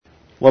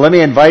Well, let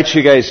me invite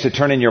you guys to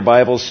turn in your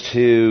Bibles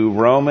to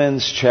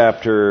Romans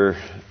chapter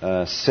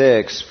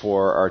 6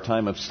 for our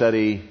time of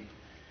study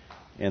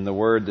in the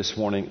Word this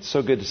morning. It's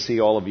so good to see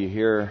all of you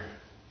here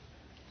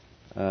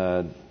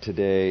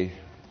today.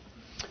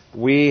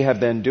 We have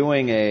been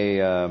doing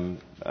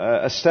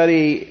a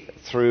study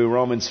through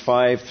Romans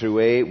 5 through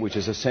 8, which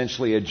is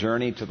essentially a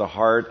journey to the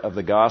heart of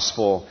the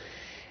gospel.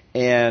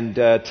 And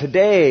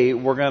today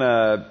we're going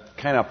to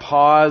kind of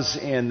pause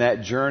in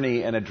that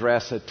journey and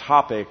address a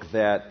topic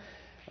that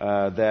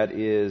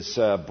is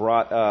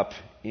brought up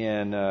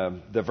in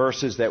the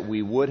verses that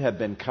we would have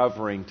been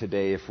covering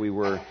today if we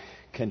were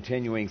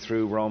continuing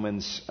through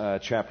Romans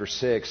chapter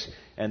 6,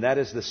 and that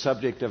is the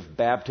subject of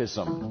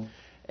baptism.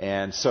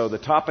 And so the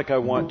topic I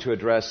want to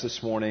address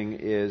this morning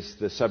is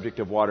the subject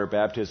of water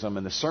baptism,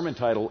 and the sermon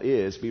title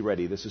is, be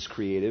ready, this is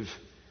creative,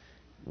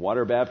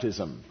 water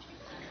baptism.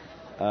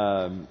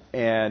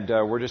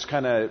 We're just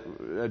kind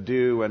of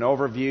do an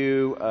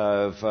overview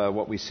of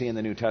what we see in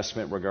the New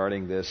Testament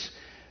regarding this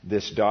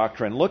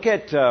doctrine. Look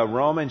at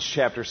Romans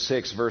chapter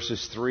 6,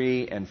 verses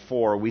 3 and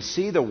 4. We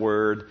see the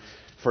word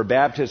for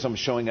baptism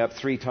showing up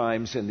 3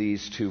 times in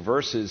these 2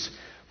 verses.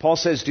 Paul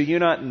says, "Do you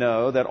not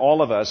know that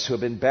all of us who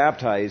have been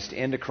baptized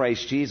into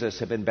Christ Jesus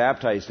have been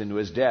baptized into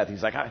His death?"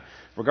 He's like,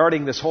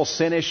 regarding this whole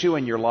sin issue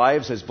in your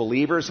lives as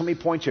believers, let me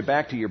point you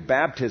back to your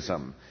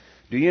baptism.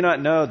 Do you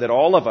not know that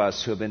all of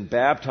us who have been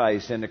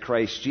baptized into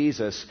Christ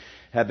Jesus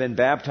have been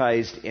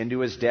baptized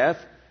into His death?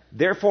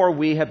 Therefore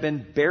we have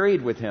been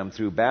buried with Him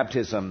through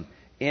baptism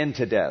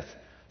into death,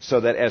 so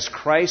that as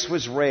Christ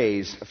was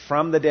raised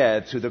from the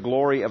dead through the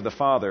glory of the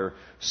Father,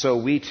 so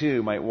we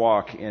too might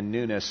walk in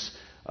newness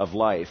of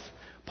life.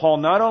 Paul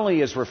not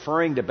only is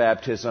referring to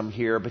baptism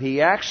here, but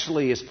he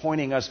actually is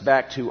pointing us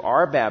back to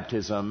our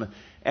baptism,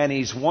 and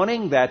he's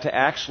wanting that to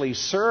actually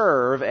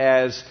serve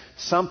as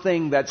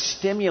something that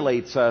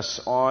stimulates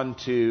us on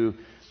to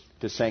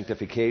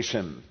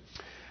sanctification.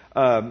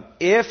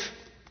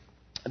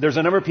 There's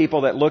a number of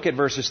people that look at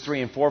verses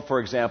 3 and 4,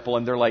 for example,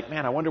 and they're like,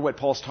 man, I wonder what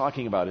Paul's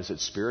talking about. Is it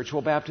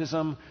spiritual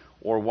baptism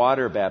or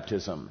water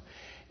baptism?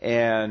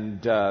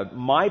 And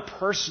my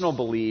personal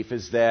belief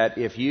is that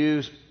if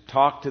you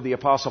talked to the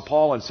Apostle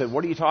Paul and said,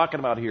 what are you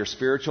talking about here,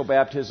 spiritual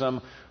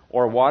baptism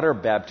or water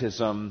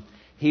baptism,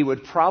 he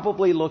would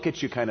probably look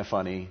at you kind of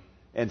funny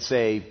and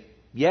say,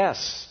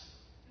 yes.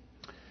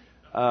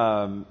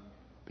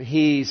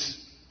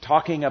 He's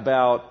talking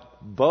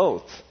about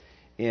both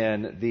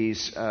in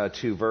these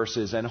 2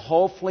 verses. And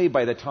hopefully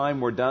by the time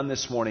we're done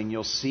this morning,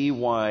 you'll see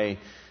why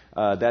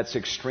that's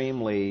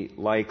extremely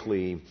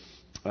likely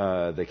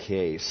the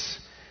case.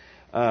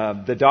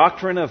 The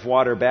doctrine of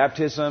water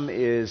baptism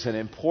is an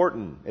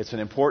important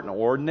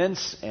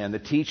ordinance, and the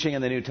teaching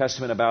in the New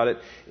Testament about it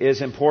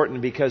is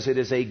important because it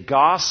is a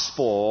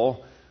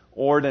gospel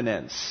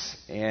ordinance,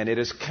 and it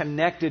is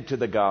connected to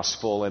the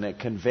gospel, and it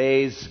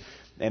conveys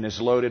and is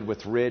loaded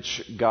with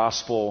rich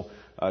gospel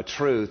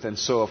truth. And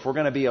so if we're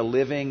going to be a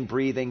living,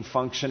 breathing,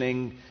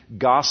 functioning,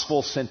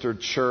 gospel-centered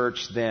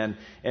church, then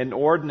an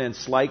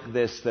ordinance like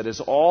this that is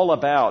all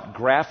about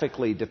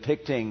graphically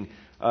depicting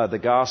the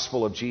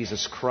gospel of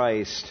Jesus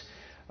Christ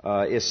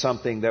is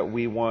something that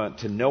we want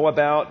to know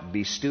about,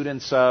 be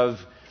students of,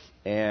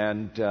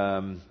 and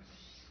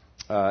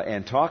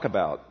talk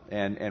about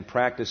and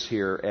practice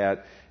here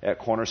at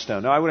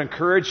Cornerstone. Now, I would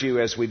encourage you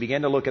as we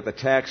begin to look at the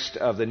text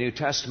of the New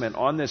Testament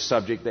on this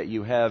subject that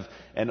you have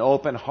an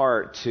open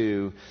heart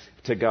to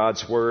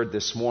God's Word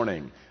this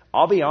morning.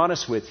 I'll be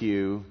honest with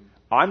you,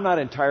 I'm not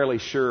entirely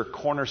sure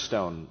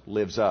Cornerstone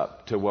lives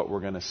up to what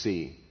we're going to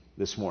see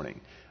this morning.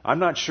 I'm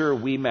not sure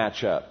we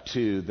match up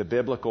to the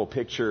biblical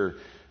picture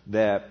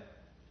that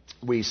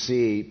we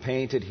see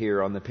painted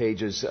here on the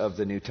pages of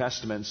the New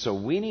Testament. So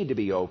we need to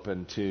be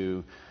open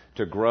to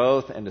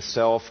growth and to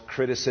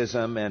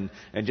self-criticism and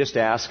just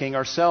asking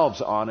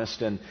ourselves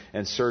honest and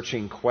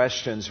searching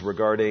questions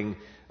regarding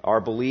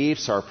our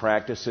beliefs, our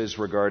practices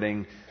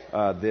regarding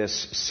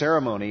this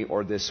ceremony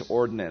or this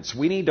ordinance.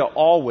 We need to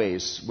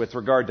always, with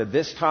regard to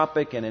this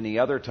topic and any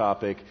other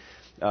topic,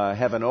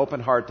 have an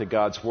open heart to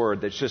God's Word.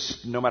 That's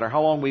just, no matter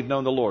how long we've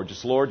known the Lord,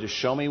 Lord, just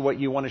show me what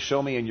you want to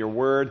show me in your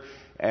Word,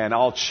 and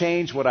I'll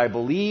change what I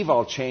believe,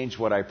 I'll change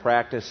what I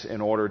practice in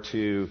order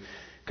to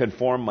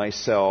conform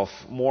myself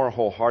more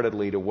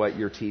wholeheartedly to what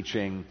you're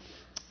teaching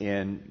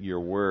in your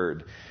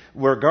Word.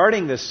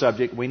 Regarding this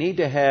subject, we need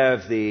to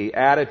have the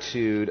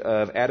attitude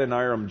of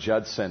Adoniram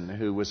Judson,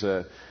 who was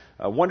a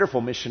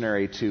wonderful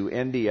missionary to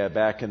India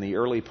back in the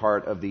early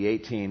part of the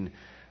 1800s.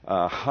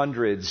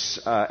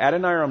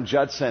 Adoniram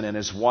Judson and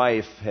his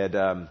wife had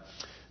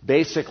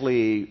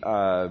basically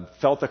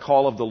felt the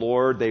call of the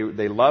Lord.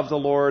 They loved the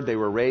Lord. They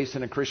were raised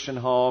in a Christian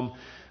home,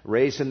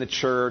 raised in the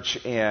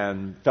church,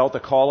 and felt the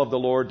call of the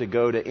Lord to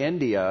go to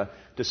India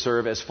to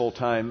serve as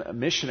full-time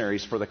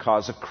missionaries for the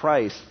cause of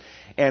Christ.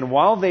 And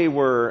while they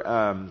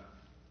were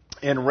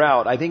en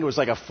route, I think it was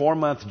like a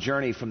 4-month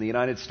journey from the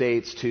United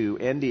States to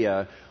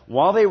India,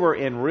 while they were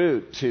en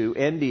route to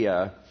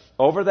India,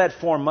 over that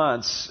 4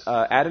 months,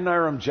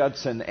 Adoniram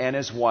Judson and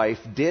his wife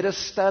did a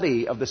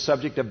study of the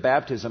subject of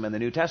baptism in the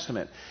New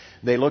Testament.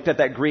 They looked at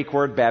that Greek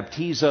word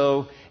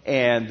baptizo,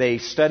 and they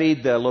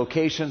studied the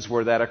locations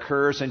where that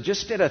occurs, and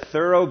just did a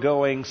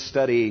thoroughgoing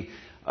study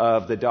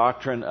of the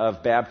doctrine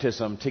of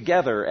baptism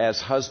together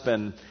as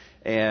husband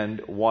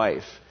and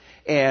wife.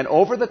 And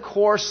over the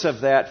course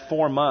of that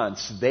 4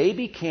 months, they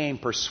became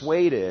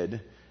persuaded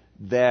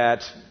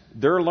that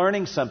they're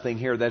learning something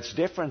here that's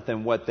different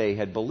than what they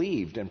had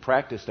believed and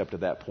practiced up to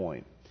that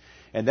point.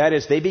 And that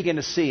is, they begin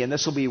to see, and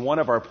this will be one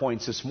of our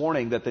points this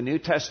morning, that the New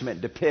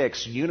Testament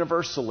depicts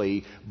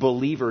universally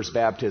believers'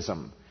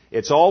 baptism.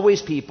 It's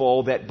always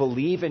people that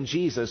believe in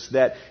Jesus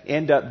that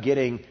end up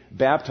getting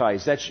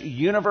baptized. That's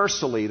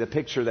universally the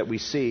picture that we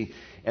see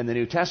in the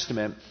New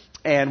Testament.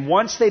 And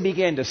once they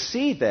begin to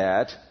see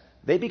that,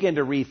 they begin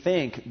to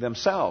rethink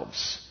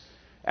themselves.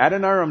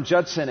 Adoniram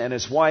Judson and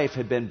his wife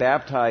had been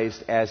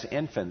baptized as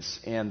infants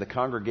in the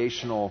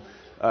congregational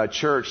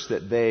church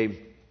that they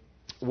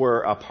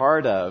were a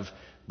part of,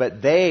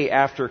 but they,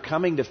 after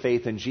coming to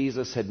faith in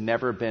Jesus, had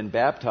never been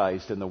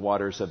baptized in the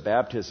waters of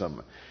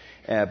baptism.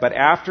 But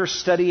after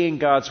studying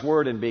God's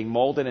Word and being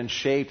molded and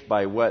shaped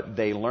by what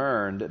they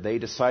learned, they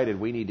decided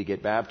we need to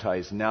get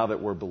baptized now that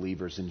we're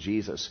believers in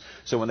Jesus.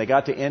 So when they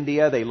got to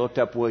India, they looked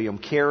up William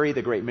Carey,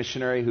 the great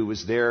missionary who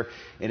was there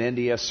in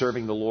India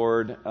serving the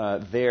Lord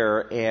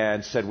there,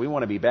 and said, we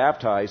want to be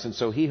baptized. And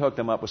so he hooked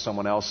them up with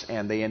someone else,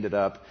 and they ended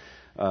up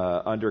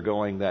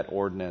undergoing that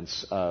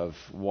ordinance of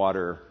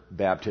water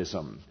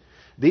baptism.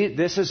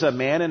 This is a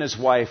man and his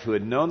wife who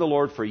had known the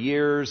Lord for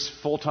years,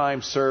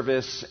 full-time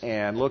service,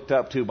 and looked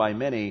up to by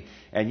many,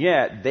 and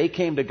yet they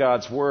came to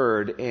God's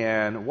Word,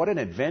 and what an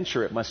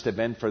adventure it must have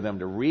been for them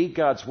to read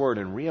God's Word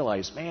and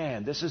realize,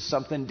 man, this is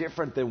something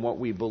different than what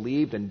we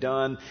believed and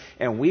done,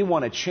 and we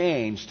want to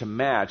change to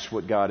match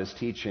what God is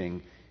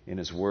teaching in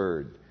His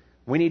Word.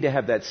 We need to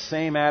have that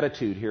same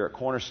attitude here at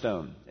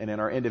Cornerstone and in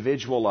our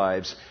individual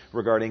lives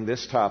regarding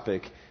this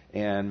topic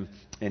and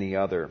any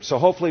other. So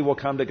hopefully we'll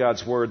come to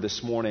God's Word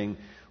this morning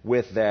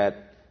with that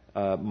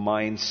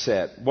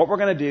mindset. What we're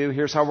going to do,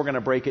 here's how we're going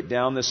to break it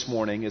down this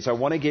morning, is I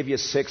want to give you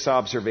 6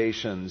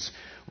 observations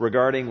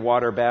regarding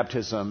water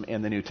baptism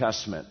in the New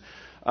Testament.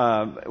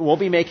 We'll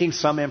be making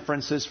some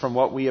inferences from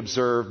what we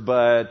observe,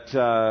 but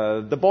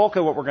the bulk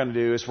of what we're going to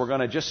do is we're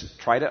going to just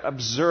try to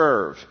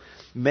observe,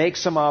 make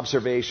some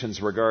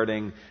observations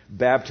regarding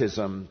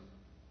baptism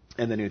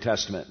in the New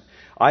Testament.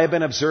 I have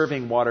been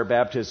observing water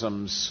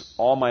baptisms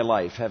all my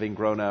life, having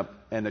grown up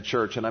in the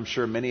church, and I'm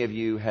sure many of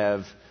you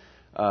have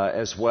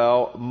as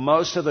well.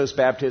 Most of those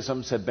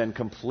baptisms have been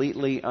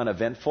completely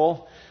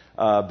uneventful,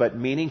 but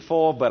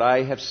meaningful, but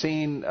I have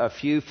seen a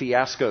few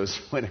fiascos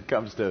when it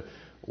comes to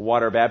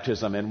water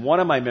baptism. And one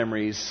of my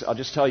memories, I'll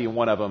just tell you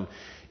one of them,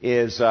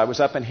 is I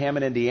was up in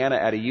Hammond, Indiana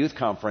at a youth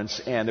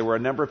conference, and there were a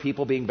number of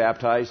people being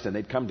baptized, and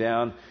they'd come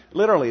down.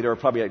 Literally, there were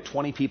probably like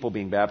 20 people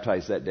being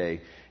baptized that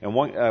day. And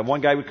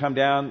one guy would come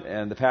down,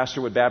 and the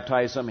pastor would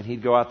baptize them, and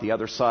he'd go out the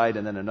other side,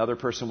 and then another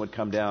person would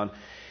come down.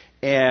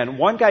 And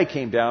one guy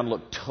came down,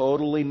 looked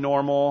totally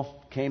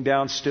normal, came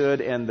down,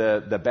 stood in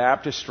the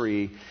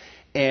baptistry,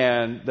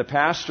 and the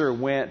pastor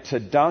went to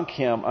dunk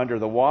him under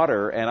the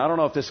water. And I don't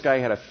know if this guy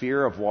had a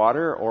fear of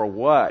water or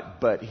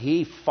what, but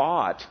he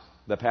fought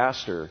the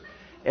pastor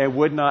and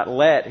would not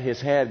let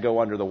his head go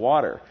under the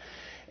water.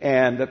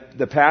 And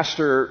the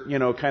pastor,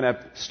 kind of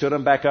stood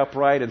him back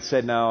upright and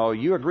said, now,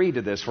 you agreed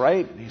to this,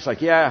 right? And he's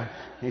like, yeah.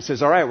 And he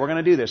says, all right, we're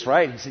going to do this,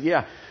 right? He said,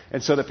 yeah.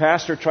 And so the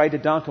pastor tried to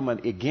dunk him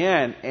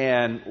again,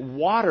 and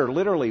water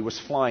literally was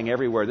flying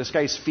everywhere. This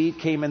guy's feet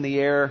came in the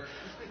air,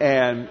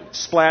 and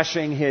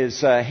splashing.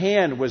 His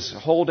hand was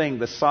holding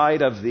the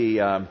side of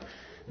the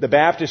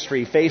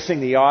baptistry facing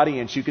the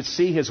audience. You could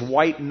see his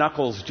white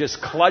knuckles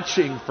just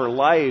clutching for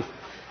life.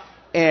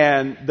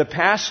 And the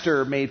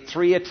pastor made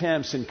 3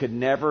 attempts and could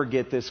never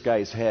get this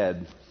guy's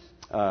head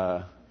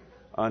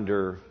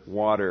under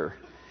water.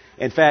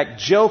 In fact,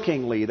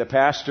 jokingly, the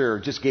pastor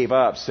just gave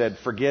up, said,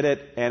 forget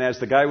it. And as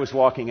the guy was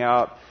walking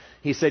out,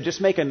 he said,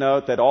 just make a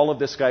note that all of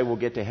this guy will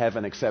get to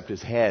heaven except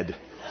his head.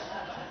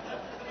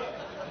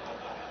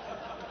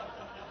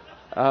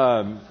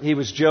 He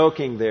was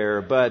joking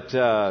there, but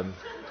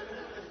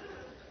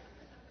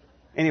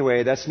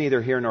anyway, that's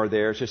neither here nor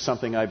there. It's just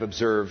something I've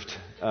observed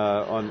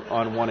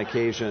on one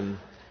occasion.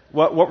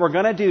 What we're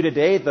going to do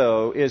today,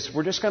 though, is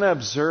we're just going to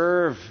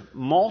observe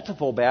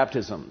multiple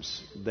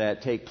baptisms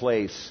that take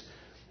place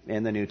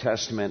in the New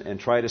Testament and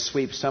try to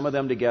sweep some of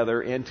them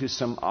together into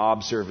some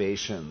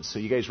observations. So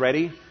you guys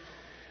ready?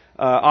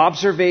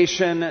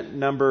 Observation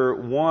number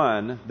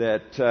 1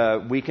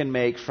 that we can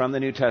make from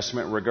the New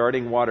Testament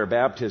regarding water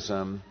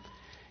baptism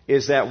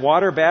is that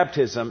water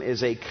baptism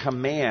is a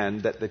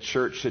command that the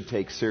church should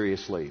take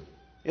seriously.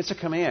 It's a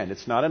command.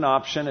 It's not an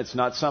option. It's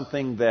not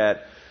something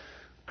that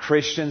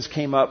Christians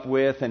came up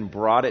with and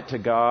brought it to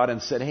God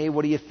and said, hey,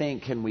 what do you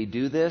think? Can we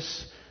do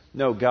this?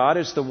 No, God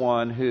is the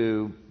one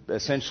who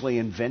essentially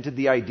invented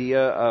the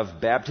idea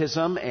of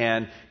baptism,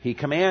 and He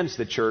commands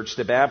the church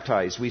to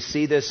baptize. We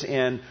see this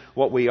in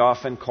what we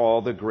often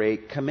call the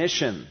Great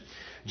Commission.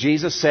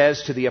 Jesus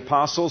says to the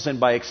apostles, and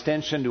by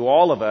extension to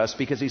all of us,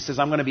 because he says,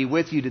 I'm going to be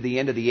with you to the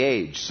end of the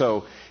age.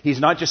 So he's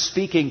not just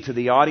speaking to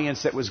the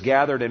audience that was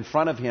gathered in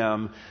front of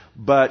him,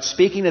 but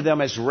speaking to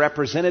them as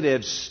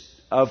representatives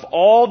of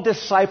all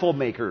disciple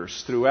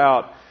makers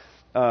throughout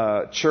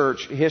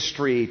church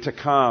history to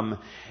come.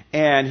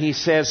 And he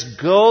says,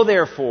 go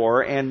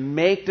therefore and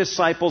make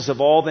disciples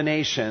of all the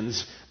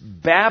nations,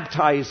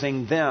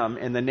 baptizing them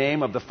in the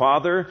name of the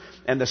Father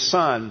and the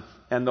Son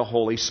and the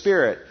Holy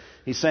Spirit.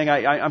 He's saying,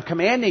 I'm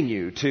commanding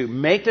you to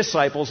make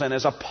disciples, and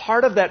as a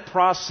part of that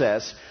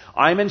process,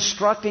 I'm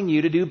instructing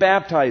you to do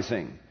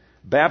baptizing.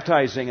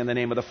 Baptizing in the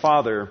name of the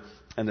Father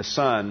and the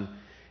Son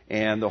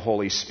and the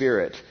Holy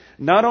Spirit.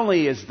 Not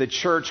only is the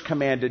church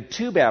commanded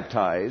to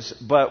baptize,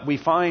 but we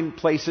find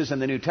places in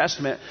the New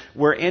Testament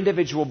where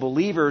individual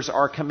believers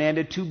are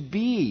commanded to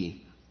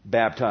be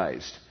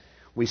baptized.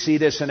 We see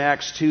this in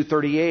Acts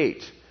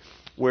 2:38,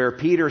 where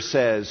Peter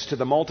says to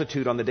the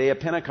multitude on the day of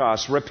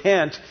Pentecost,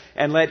 repent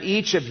and let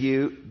each of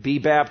you be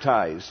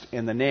baptized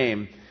in the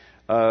name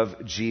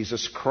of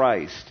Jesus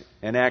Christ.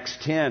 In Acts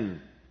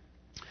 10,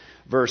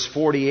 verse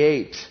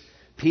 48,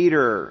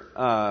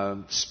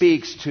 Peter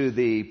speaks to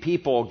the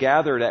people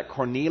gathered at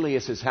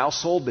Cornelius'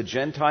 household, the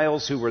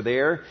Gentiles who were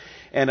there,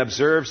 and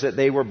observes that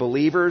they were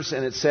believers.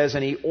 And it says,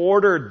 and he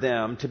ordered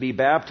them to be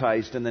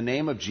baptized in the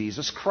name of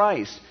Jesus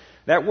Christ.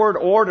 That word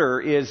order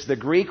is the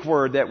Greek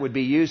word that would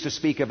be used to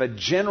speak of a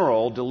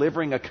general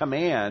delivering a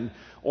command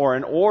or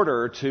an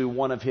order to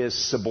one of his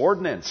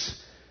subordinates.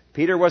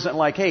 Peter wasn't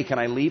like, hey, can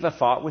I leave a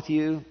thought with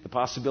you? The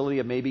possibility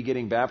of maybe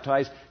getting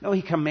baptized? No,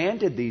 he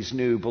commanded these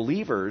new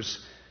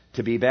believers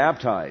to be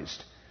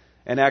baptized.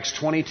 In Acts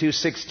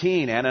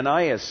 22:16,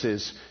 Ananias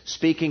is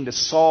speaking to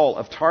Saul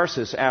of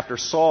Tarsus after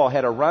Saul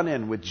had a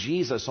run-in with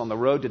Jesus on the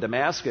road to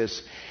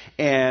Damascus.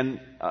 And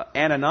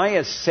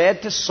Ananias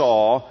said to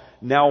Saul,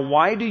 now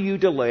why do you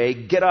delay?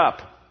 Get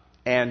up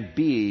and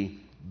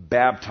be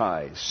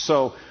baptized.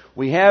 So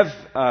we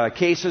have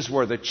cases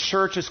where the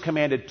church is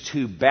commanded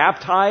to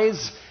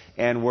baptize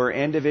and where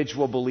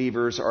individual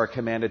believers are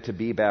commanded to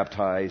be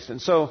baptized.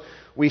 And so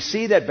we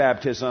see that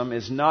baptism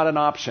is not an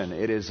option.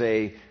 It is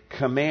a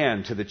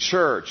command to the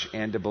church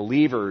and to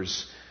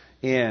believers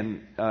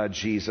in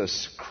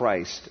Jesus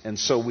Christ. And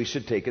so we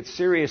should take it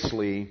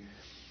seriously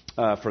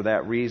for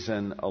that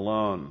reason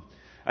alone.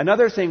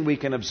 Another thing we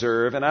can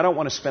observe, and I don't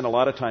want to spend a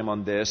lot of time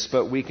on this,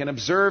 but we can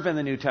observe in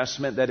the New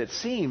Testament that it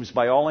seems,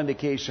 by all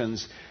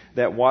indications,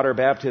 that water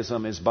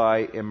baptism is by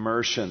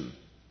immersion.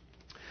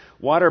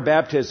 Water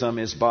baptism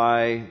is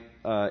by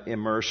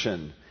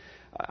immersion.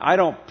 I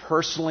don't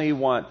personally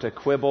want to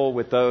quibble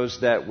with those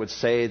that would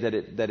say that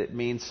it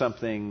means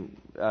something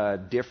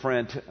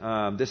different.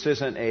 This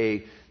isn't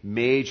a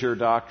major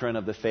doctrine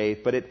of the faith,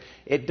 but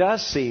it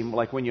does seem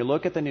like when you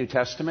look at the New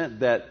Testament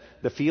that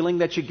the feeling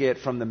that you get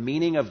from the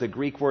meaning of the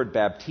Greek word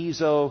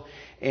baptizo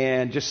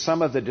and just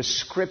some of the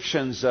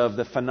descriptions of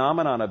the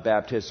phenomenon of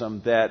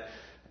baptism, that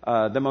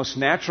the most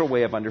natural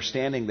way of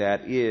understanding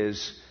that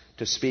is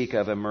to speak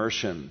of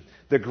immersion.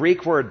 The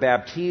Greek word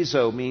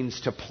baptizo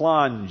means to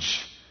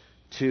plunge,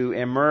 to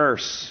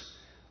immerse,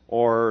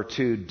 or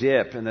to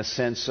dip in the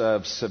sense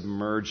of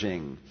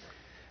submerging.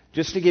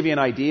 Just to give you an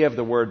idea of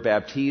the word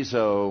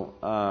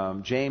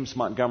baptizo, James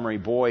Montgomery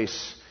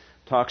Boyce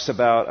talks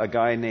about a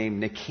guy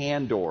named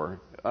Nicander,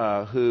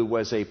 who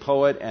was a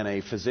poet and a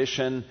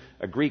physician,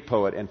 a Greek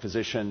poet and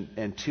physician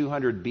in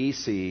 200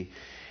 BC.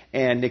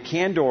 And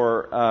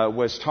Nicander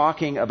was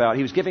talking about,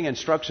 he was giving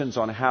instructions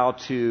on how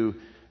to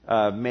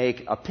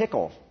make a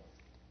pickle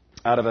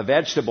out of a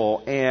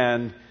vegetable.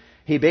 And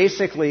he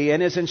basically, in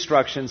his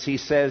instructions, he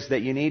says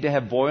that you need to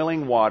have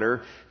boiling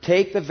water,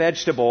 take the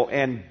vegetable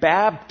and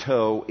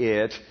bapto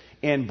it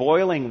in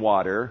boiling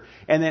water,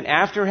 and then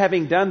after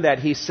having done that,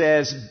 he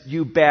says,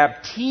 you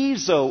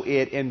baptizo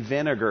it in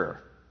vinegar.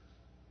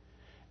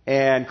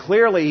 And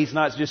clearly, he's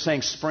not just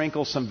saying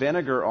sprinkle some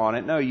vinegar on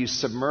it. No, you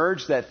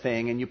submerge that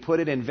thing and you put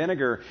it in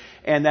vinegar,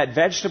 and that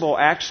vegetable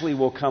actually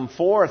will come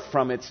forth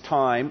from its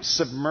time,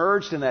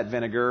 submerged in that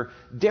vinegar,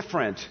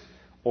 different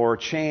or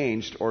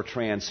changed or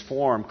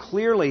transformed.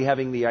 Clearly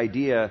having the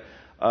idea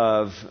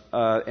of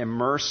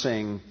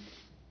immersing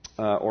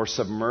or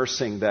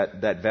submersing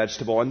that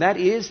vegetable. And that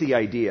is the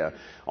idea.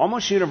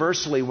 Almost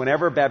universally,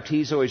 whenever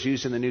baptizo is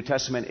used in the New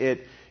Testament,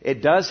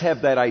 it does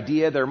have that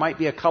idea. There might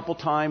be a couple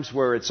times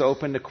where it's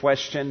open to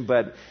question,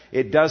 but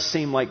it does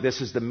seem like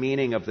this is the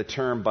meaning of the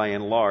term by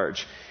and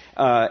large.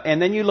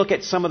 And then you look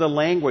at some of the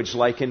language,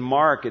 like in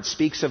Mark, it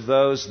speaks of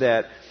those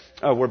that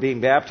were being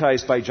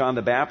baptized by John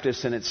the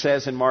Baptist, and it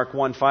says in Mark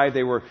 1:5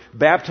 they were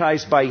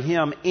baptized by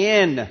him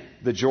in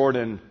the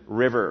Jordan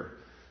River.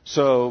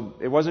 So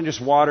it wasn't just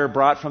water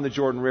brought from the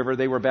Jordan River,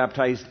 they were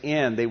baptized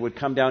in. They would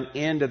come down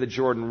into the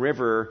Jordan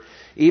River.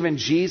 Even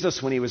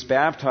Jesus, when he was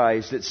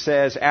baptized, it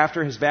says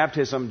after his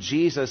baptism,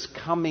 Jesus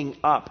coming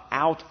up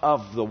out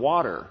of the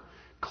water.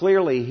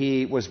 Clearly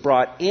he was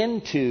brought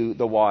into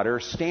the water,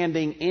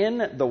 standing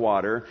in the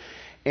water.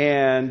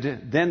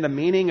 And then the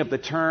meaning of the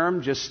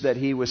term, just that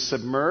he was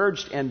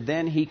submerged and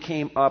then he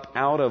came up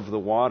out of the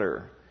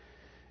water.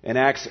 In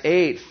Acts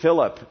 8,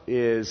 Philip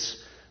is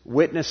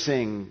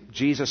witnessing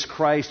Jesus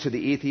Christ to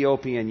the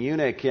Ethiopian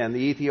eunuch, and the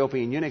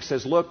Ethiopian eunuch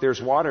says, look,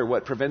 there's water.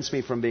 What prevents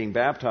me from being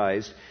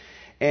baptized?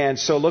 And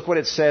so look what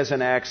it says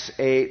in Acts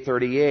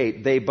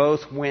 8:38. They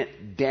both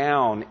went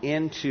down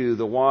into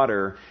the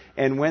water,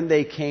 and when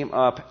they came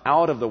up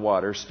out of the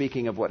water,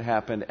 speaking of what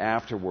happened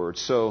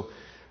afterwards. So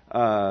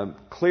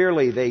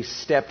clearly they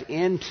stepped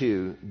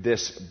into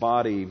this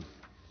body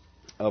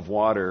of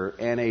water,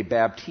 and a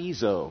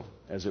baptizo,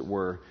 as it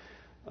were,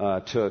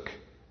 took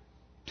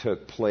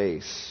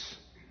place.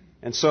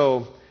 And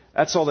so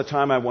that's all the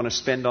time I want to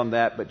spend on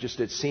that, but just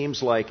it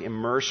seems like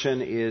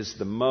immersion is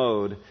the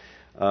mode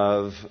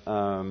of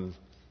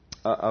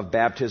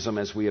baptism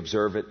as we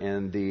observe it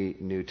in the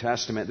New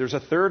Testament. There's a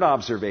third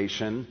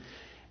observation,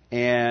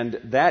 and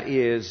that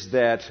is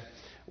that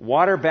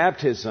water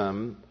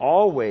baptism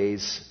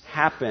always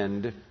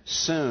happened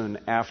soon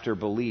after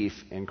belief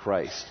in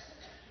Christ.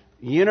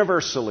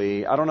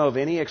 Universally, I don't know of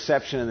any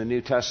exception in the New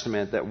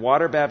Testament that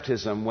water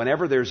baptism,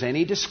 whenever there's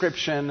any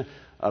description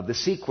of the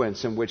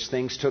sequence in which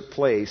things took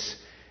place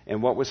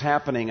and what was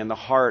happening in the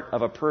heart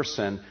of a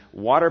person,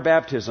 water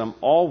baptism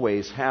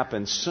always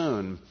happens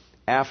soon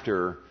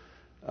after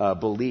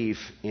belief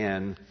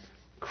in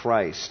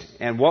Christ.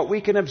 And what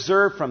we can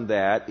observe from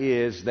that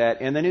is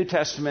that in the New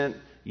Testament,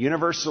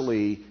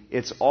 universally,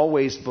 it's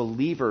always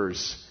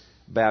believers'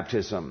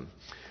 baptism.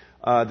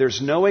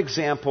 There's no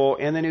example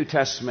in the New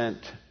Testament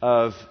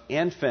of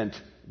infant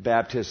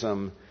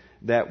baptism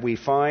that we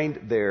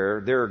find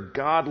there. There are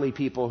godly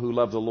people who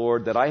love the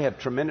Lord that I have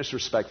tremendous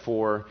respect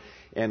for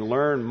and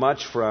learn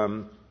much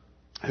from,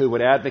 who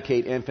would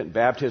advocate infant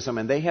baptism.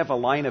 And they have a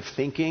line of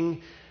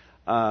thinking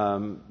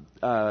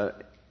to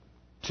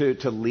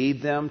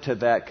lead them to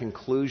that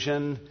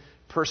conclusion.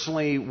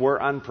 Personally, we're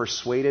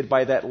unpersuaded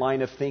by that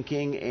line of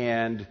thinking,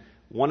 and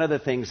one of the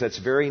things that's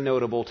very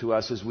notable to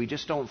us is we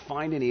just don't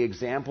find any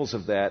examples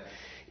of that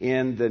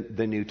in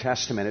the New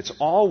Testament. It's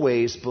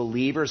always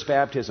believers'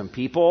 baptism.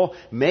 People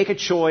make a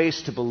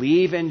choice to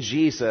believe in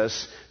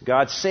Jesus,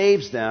 God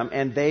saves them,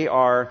 and they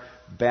are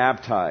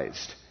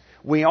baptized.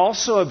 We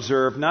also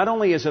observe, not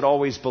only is it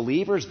always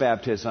believers'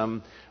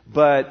 baptism,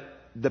 but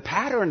the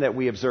pattern that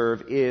we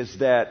observe is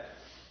that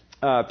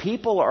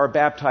people are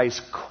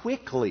baptized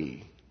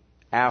quickly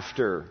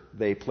after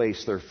they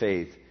place their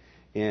faith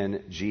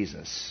in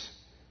Jesus.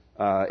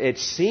 It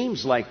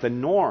seems like the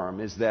norm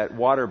is that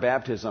water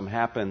baptism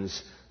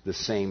happens the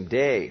same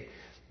day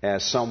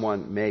as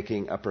someone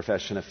making a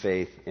profession of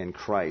faith in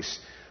Christ.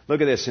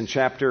 Look at this in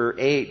chapter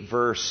 8,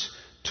 verse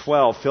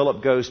 12.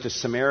 Philip goes to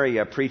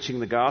Samaria preaching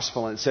the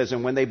gospel, and it says,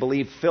 and when they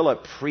believed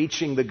Philip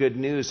preaching the good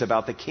news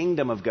about the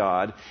kingdom of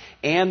God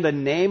and the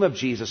name of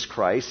Jesus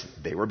Christ,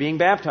 they were being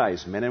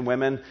baptized, men and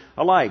women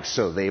alike.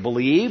 So they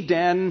believed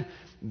and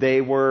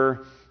they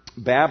were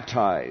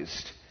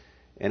baptized.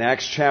 In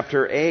Acts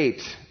chapter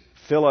 8,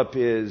 Philip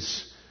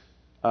is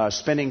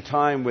spending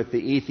time with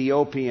the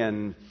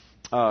Ethiopian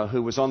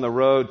who was on the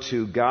road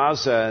to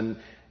Gaza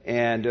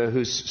and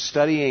who's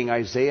studying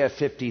Isaiah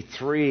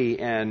 53.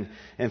 And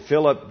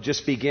Philip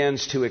just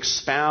begins to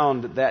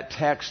expound that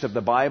text of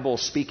the Bible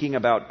speaking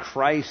about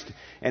Christ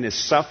and His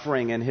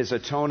suffering and His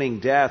atoning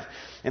death.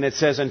 And it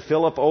says, and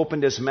Philip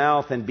opened his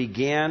mouth and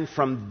beginning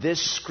from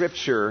this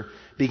scripture,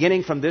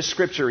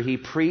 he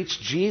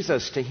preached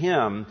Jesus to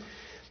him.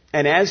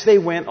 And as they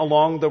went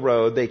along the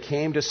road, they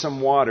came to some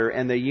water,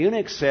 and the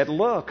eunuch said,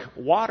 look,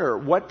 water,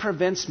 what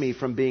prevents me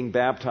from being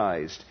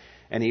baptized?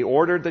 And he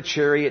ordered the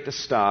chariot to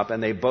stop,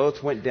 and they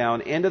both went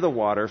down into the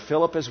water,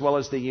 Philip as well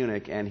as the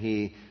eunuch, and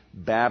he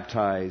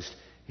baptized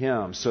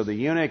him. So the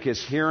eunuch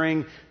is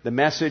hearing the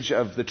message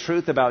of the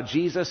truth about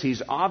Jesus.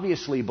 He's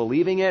obviously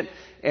believing it.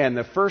 And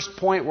the first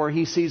point where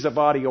he sees a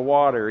body of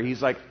water,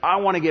 he's like, I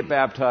want to get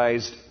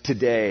baptized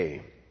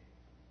today,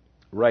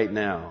 right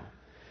now.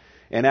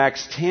 In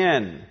Acts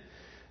 10,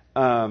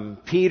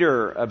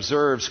 Peter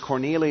observes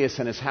Cornelius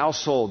and his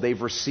household.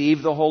 They've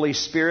received the Holy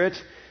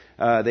Spirit.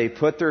 They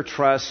put their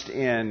trust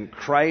in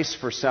Christ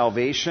for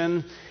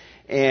salvation.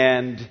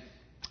 And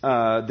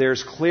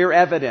there's clear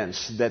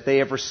evidence that they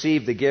have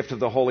received the gift of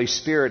the Holy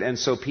Spirit. And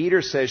so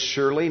Peter says,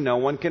 surely no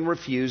one can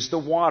refuse the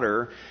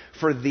water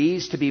for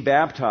these to be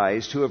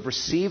baptized who have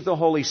received the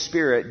Holy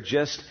Spirit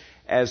just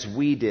as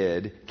we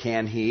did,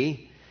 can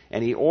he?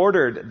 And he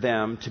ordered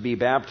them to be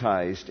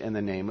baptized in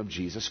the name of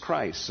Jesus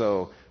Christ.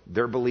 So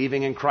they're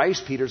believing in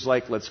Christ. Peter's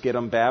like, let's get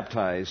them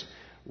baptized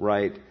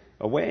right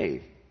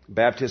away.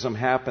 Baptism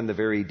happened the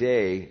very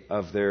day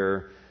of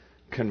their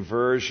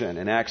conversion.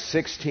 In Acts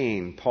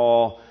 16,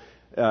 Paul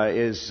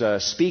is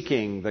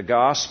speaking the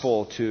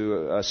gospel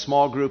to a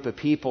small group of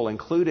people,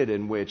 included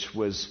in which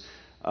was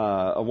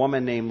a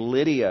woman named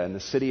Lydia in the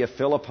city of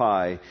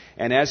Philippi.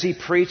 And as he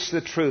preached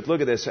the truth,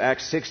 look at this,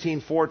 Acts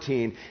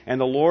 16:14,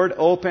 and the Lord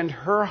opened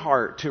her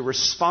heart to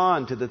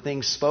respond to the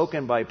things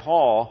spoken by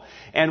Paul.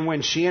 And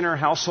when she and her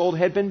household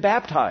had been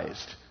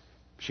baptized,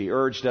 she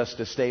urged us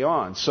to stay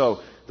on.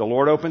 So the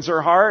Lord opens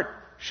her heart,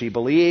 she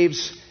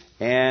believes,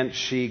 and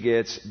she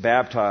gets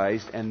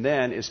baptized, and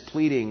then is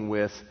pleading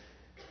with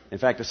In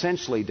fact,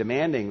 essentially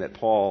demanding that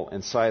Paul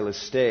and Silas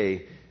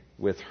stay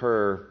with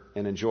her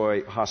and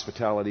enjoy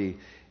hospitality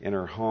in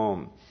her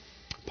home.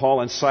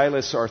 Paul and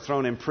Silas are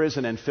thrown in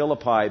prison in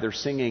Philippi. They're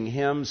singing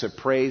hymns of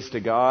praise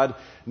to God.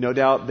 No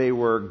doubt they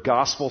were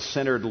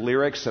gospel-centered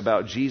lyrics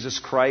about Jesus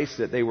Christ,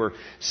 that they were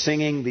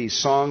singing these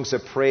songs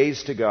of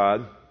praise to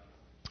God.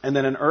 And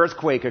then an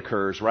earthquake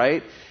occurs,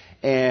 right?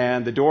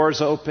 And the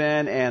doors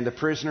open and the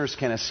prisoners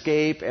can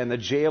escape. And the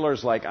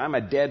jailer's like, I'm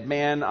a dead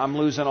man. I'm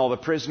losing all the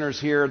prisoners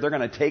here. They're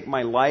going to take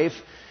my life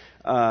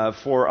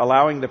for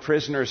allowing the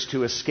prisoners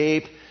to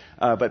escape.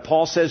 But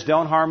Paul says,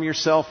 don't harm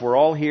yourself. We're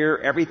all here.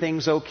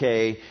 Everything's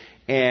okay.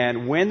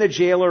 And when the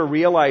jailer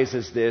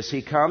realizes this,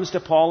 he comes to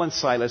Paul and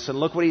Silas, and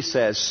look what he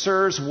says.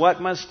 Sirs,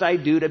 what must I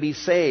do to be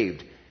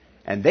saved?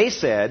 And they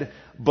said,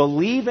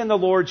 believe in the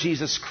Lord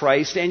Jesus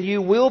Christ, and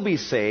you will be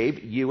saved,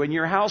 you and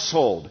your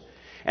household.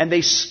 And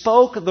they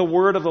spoke the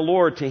word of the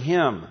Lord to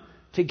him,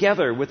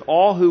 together with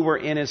all who were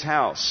in his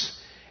house.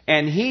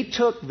 And he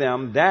took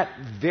them that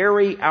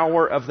very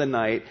hour of the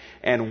night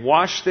and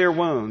washed their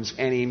wounds,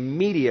 and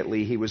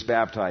immediately he was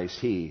baptized,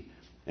 he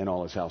and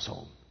all his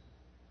household.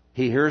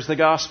 He hears the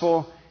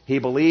gospel, he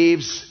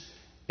believes,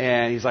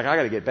 and he's like, I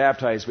got to get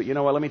baptized, but you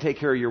know what, let me take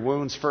care of your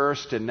wounds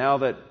first, and now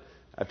that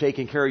I've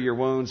taken care of your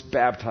wounds,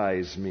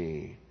 baptize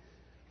me.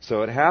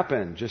 So it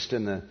happened just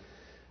in the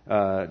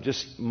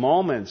just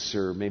moments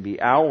or maybe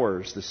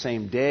hours the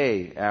same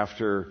day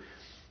after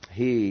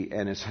he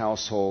and his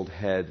household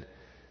had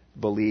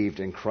believed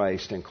in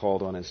Christ and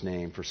called on his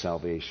name for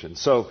salvation.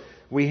 So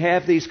we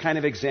have these kind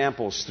of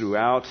examples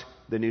throughout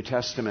the New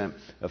Testament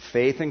of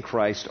faith in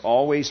Christ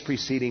always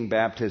preceding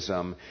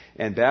baptism,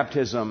 and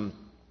baptism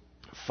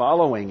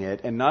following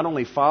it, and not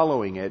only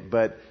following it,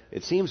 but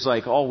it seems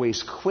like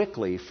always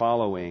quickly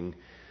following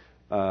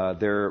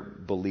their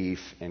belief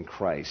in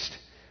Christ.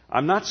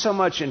 I'm not so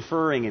much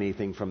inferring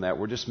anything from that.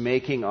 We're just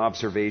making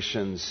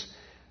observations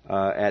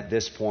at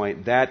this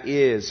point. That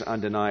is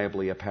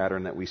undeniably a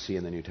pattern that we see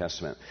in the New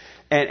Testament.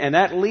 And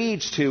that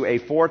leads to a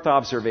fourth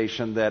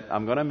observation that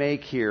I'm going to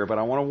make here, but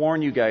I want to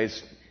warn you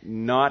guys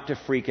not to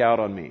freak out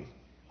on me.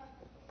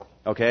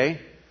 Okay?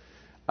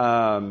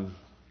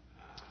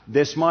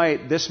 This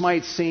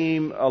might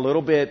seem a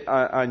little bit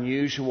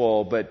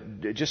unusual,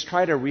 but just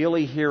try to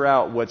really hear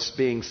out what's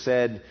being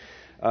said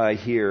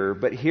here.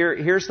 But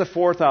here's the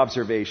fourth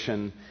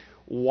observation.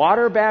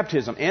 Water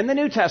baptism in the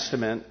New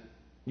Testament,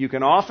 you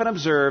can often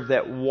observe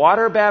that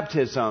water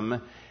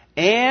baptism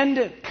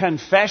and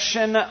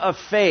confession of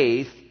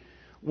faith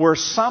were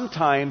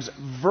sometimes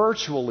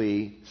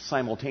virtually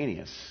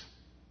simultaneous.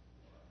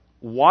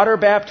 Water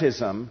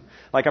baptism,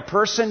 like a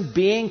person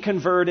being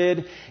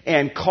converted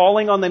and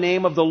calling on the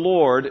name of the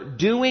Lord,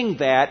 doing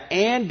that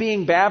and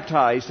being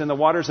baptized in the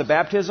waters of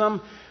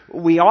baptism,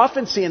 we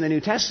often see in the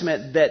New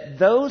Testament that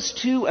those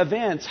two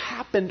events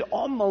happened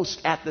almost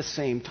at the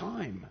same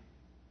time.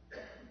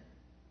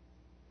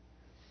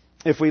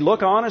 If we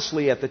look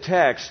honestly at the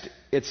text,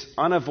 it's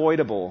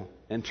unavoidable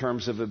in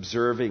terms of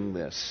observing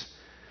this.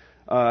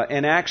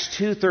 In Acts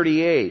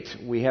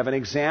 2:38, we have an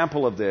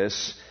example of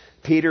this.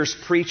 Peter's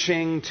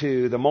preaching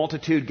to the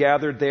multitude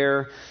gathered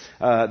there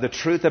the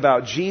truth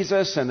about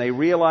Jesus, and they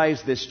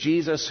realize this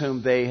Jesus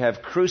whom they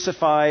have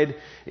crucified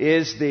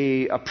is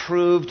the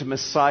approved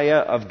Messiah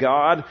of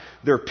God.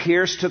 They're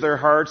pierced to their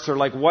hearts. They're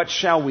like, what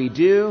shall we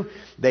do?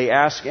 They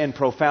ask in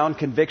profound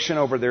conviction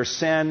over their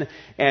sin.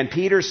 And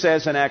Peter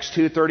says in Acts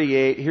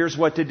 2:38, here's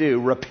what to do.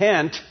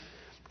 Repent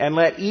and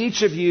let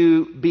each of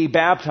you be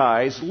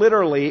baptized,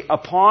 literally,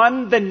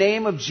 upon the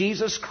name of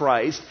Jesus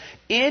Christ,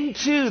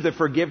 into the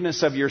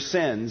forgiveness of your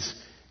sins,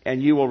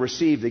 and you will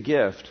receive the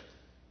gift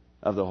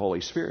of the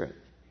Holy Spirit.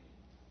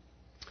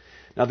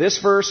 Now, this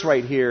verse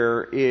right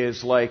here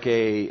is like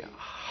a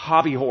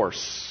hobby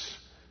horse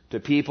to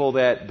people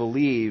that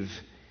believe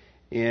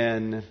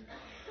in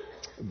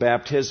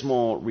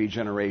baptismal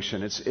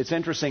regeneration. It's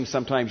interesting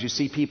sometimes you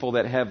see people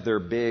that have their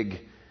big,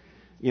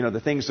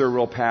 the things they're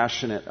real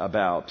passionate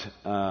about.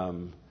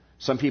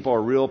 Some people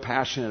are real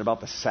passionate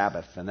about the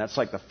Sabbath, and that's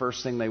like the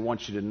first thing they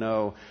want you to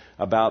know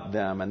about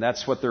them, and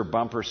that's what their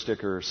bumper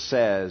sticker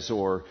says,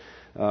 or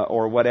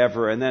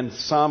whatever. And then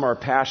some are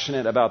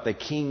passionate about the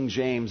King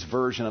James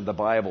Version of the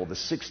Bible, the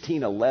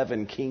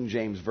 1611 King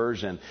James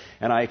Version.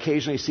 And I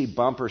occasionally see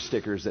bumper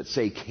stickers that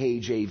say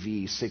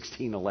KJV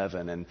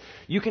 1611. And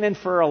you can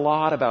infer a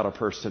lot about a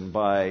person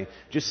by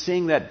just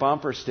seeing that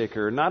bumper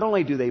sticker. Not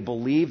only do they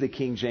believe the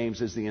King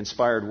James is the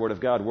inspired Word of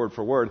God, word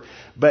for word,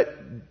 but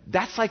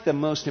that's like the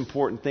most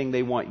important thing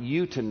they want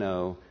you to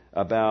know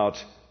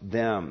about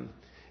them.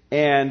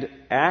 And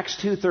Acts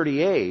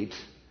 2:38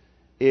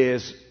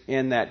 is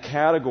in that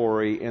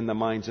category in the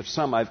minds of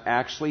some. I've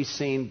actually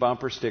seen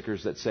bumper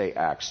stickers that say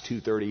Acts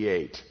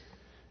 2:38.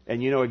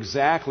 And you know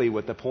exactly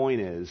what the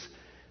point is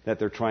that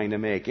they're trying to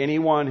make.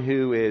 Anyone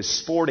who is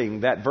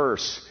sporting that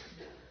verse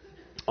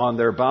on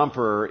their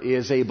bumper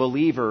is a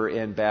believer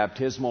in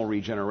baptismal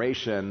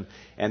regeneration,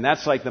 and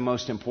that's like the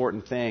most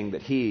important thing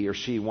that he or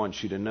she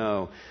wants you to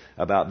know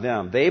about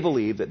them. They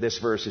believe that this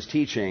verse is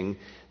teaching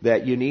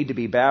that you need to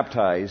be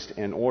baptized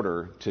in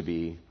order to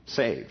be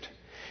saved.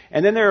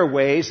 And then there are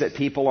ways that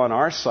people on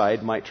our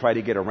side might try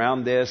to get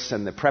around this,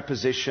 and the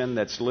preposition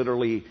that's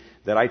literally,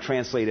 that I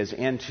translate as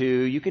into,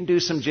 you can do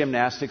some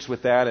gymnastics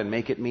with that and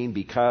make it mean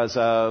because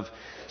of.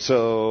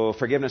 So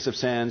forgiveness of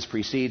sins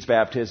precedes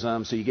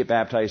baptism, so you get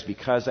baptized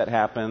because that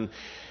happened.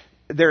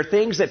 There are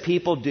things that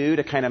people do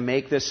to kind of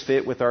make this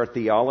fit with our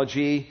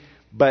theology.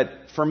 But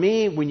for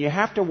me, when you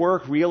have to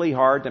work really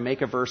hard to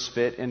make a verse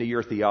fit into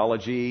your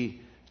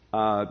theology,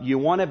 you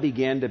want to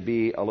begin to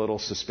be a little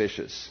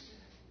suspicious.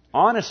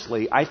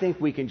 Honestly, I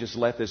think we can just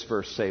let this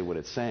verse say what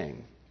it's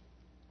saying.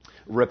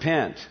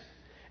 Repent,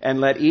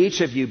 and let each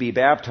of you be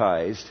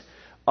baptized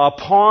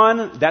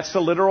upon, that's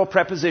the literal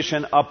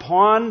preposition,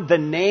 upon the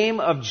name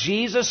of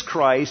Jesus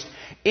Christ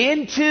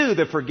into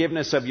the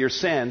forgiveness of your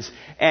sins,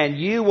 and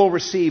you will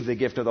receive the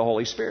gift of the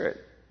Holy Spirit.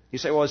 You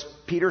say, well, is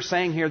Peter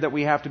saying here that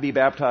we have to be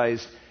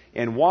baptized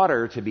in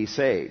water to be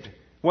saved?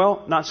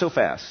 Well, not so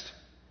fast.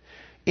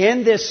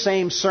 In this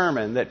same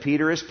sermon that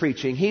Peter is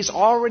preaching, he's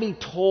already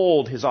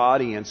told his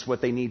audience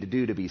what they need to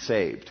do to be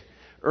saved.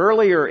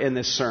 Earlier in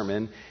this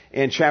sermon,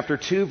 in chapter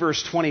 2,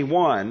 verse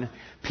 21,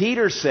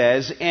 Peter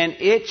says, and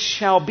it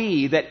shall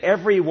be that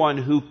everyone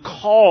who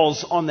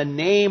calls on the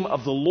name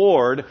of the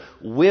Lord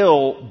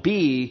will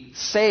be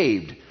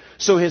saved.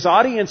 So his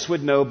audience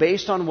would know,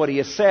 based on what he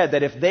has said,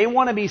 that if they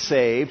want to be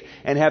saved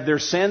and have their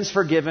sins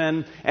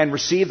forgiven and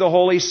receive the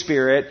Holy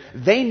Spirit,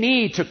 they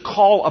need to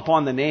call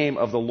upon the name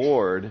of the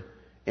Lord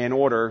in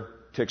order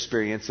to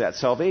experience that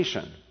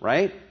salvation,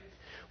 right?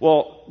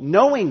 Well,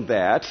 knowing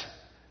that,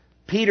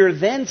 Peter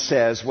then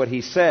says what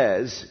he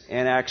says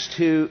in Acts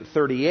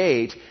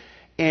 2:38,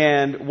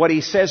 and what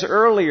he says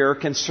earlier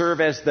can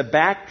serve as the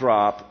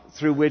backdrop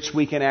through which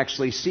we can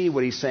actually see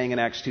what he's saying in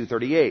Acts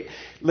 2:38.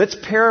 Let's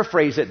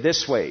paraphrase it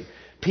this way.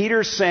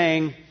 Peter's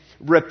saying,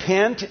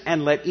 repent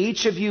and let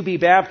each of you be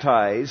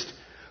baptized,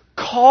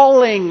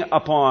 calling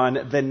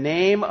upon the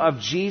name of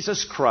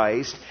Jesus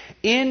Christ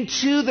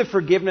into the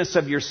forgiveness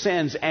of your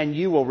sins, and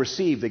you will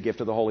receive the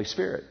gift of the Holy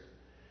Spirit.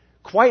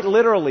 Quite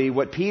literally,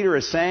 what Peter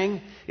is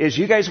saying is,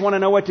 you guys want to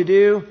know what to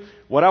do?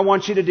 What I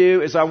want you to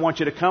do is I want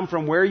you to come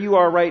from where you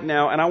are right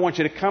now, and I want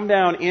you to come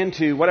down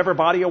into whatever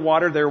body of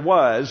water there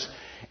was,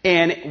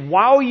 and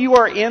while you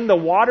are in the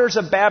waters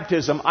of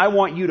baptism, I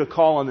want you to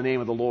call on the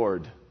name of the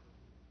Lord,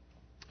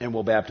 and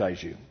we'll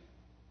baptize you.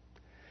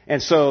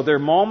 And so their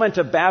moment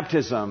of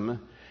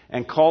baptism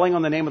and calling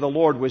on the name of the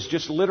Lord was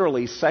just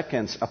literally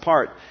seconds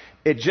apart.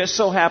 It just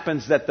so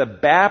happens that the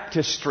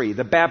baptistry,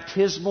 the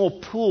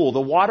baptismal pool,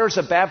 the waters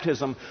of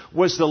baptism,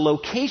 was the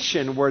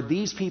location where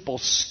these people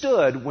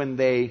stood when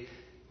they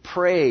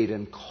prayed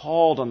and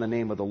called on the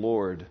name of the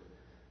Lord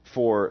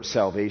for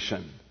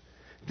salvation.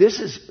 This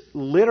is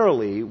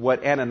literally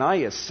what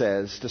Ananias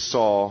says to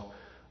Saul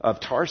of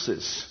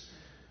Tarsus.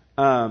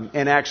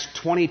 In Acts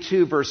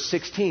 22, verse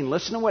 16,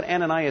 listen to what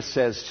Ananias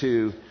says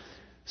to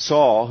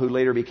Saul, who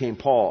later became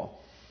Paul.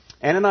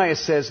 Ananias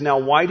says, now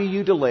why do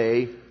you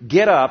delay?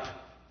 Get up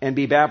and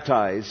be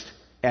baptized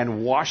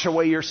and wash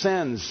away your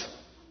sins.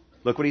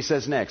 Look what he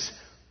says next.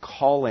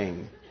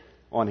 Calling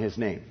on his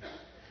name.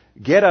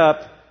 Get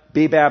up,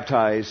 be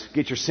baptized,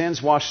 get your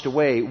sins washed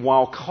away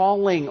while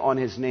calling on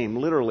his name.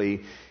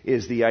 Literally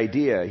is the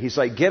idea. He's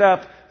like, get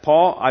up,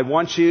 Paul, I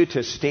want you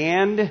to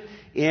stand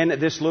in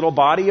this little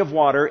body of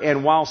water,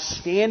 and while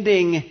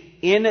standing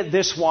in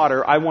this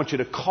water, I want you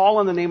to call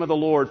on the name of the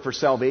Lord for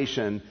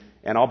salvation,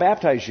 and I'll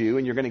baptize you,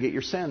 and you're going to get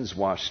your sins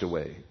washed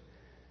away.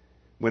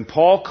 When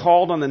Paul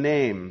called on the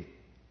name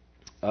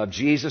of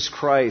Jesus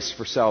Christ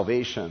for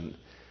salvation,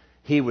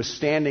 he was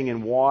standing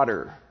in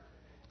water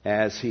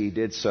as he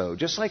did so.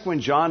 Just like when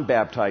John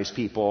baptized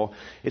people,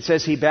 it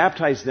says he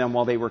baptized them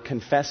while they were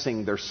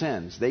confessing their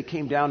sins. They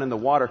came down in the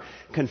water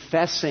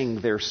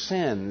confessing their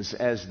sins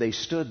as they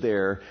stood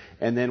there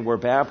and then were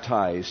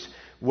baptized.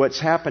 What's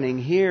happening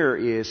here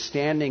is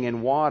standing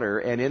in water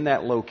and in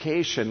that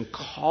location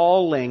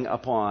calling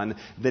upon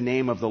the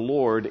name of the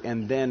Lord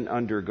and then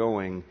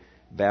undergoing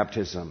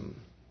baptism.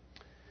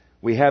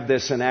 We have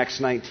this in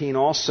Acts 19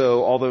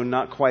 also, although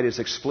not quite as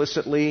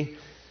explicitly.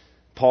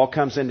 Paul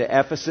comes into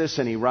Ephesus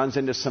and he runs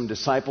into some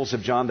disciples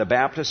of John the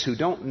Baptist who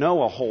don't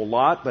know a whole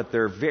lot, but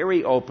they're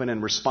very open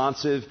and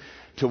responsive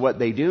to what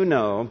they do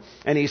know.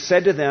 And he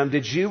said to them,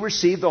 did you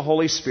receive the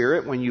Holy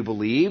Spirit when you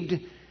believed?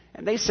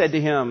 And they said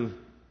to him,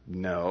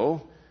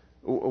 no,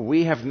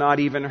 we have not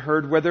even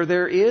heard whether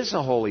there is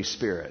a Holy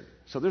Spirit.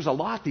 So there's a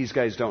lot these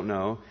guys don't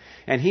know.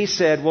 And he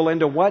said, well,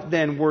 into what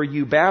then were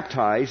you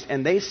baptized?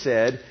 And they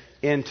said,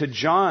 into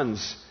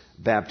John's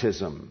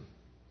baptism.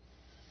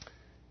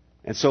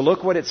 And so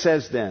look what it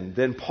says then.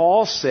 Then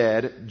Paul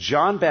said,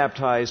 John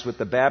baptized with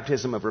the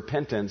baptism of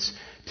repentance,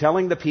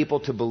 telling the people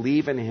to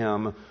believe in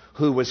him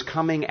who was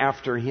coming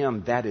after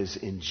him, that is,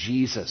 in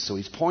Jesus. So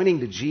he's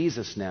pointing to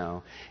Jesus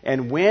now.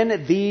 And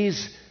when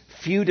these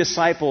few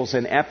disciples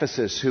in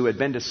Ephesus who had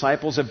been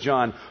disciples of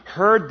John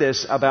heard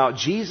this about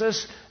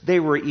Jesus, they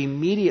were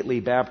immediately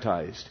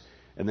baptized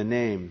in the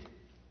name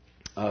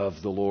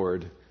of the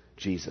Lord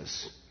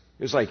Jesus.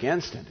 It was like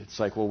instant. It's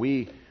like, well,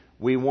 we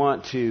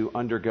want to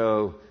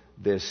undergo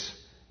this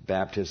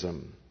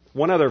baptism.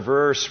 One other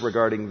verse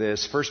regarding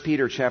this, 1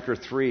 Peter chapter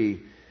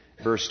 3,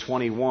 verse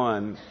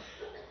 21,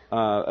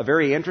 a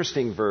very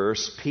interesting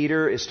verse.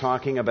 Peter is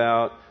talking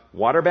about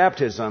water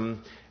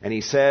baptism, and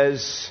he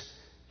says,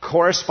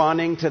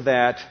 corresponding to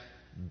that,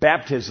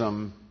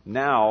 baptism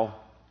now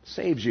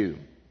saves you.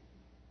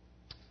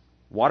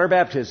 Water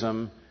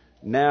baptism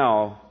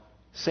now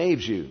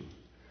saves you.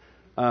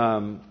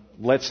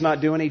 Let's not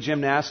do any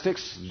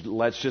gymnastics.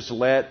 Let's just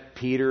let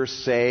Peter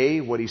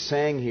say what he's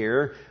saying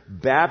here.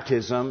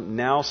 Baptism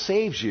now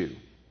saves you.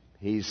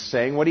 He's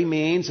saying what he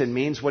means and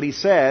means what he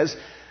says.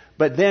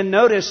 But then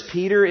notice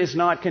Peter is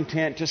not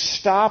content to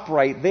stop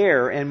right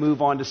there and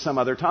move on to some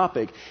other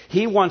topic.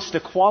 He wants to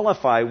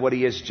qualify what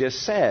he has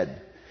just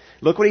said.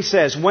 Look what he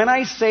says. When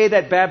I say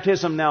that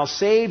baptism now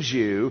saves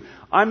you,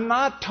 I'm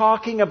not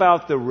talking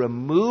about the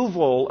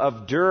removal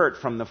of dirt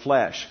from the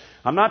flesh.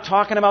 I'm not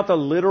talking about the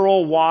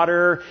literal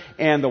water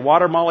and the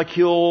water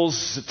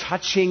molecules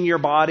touching your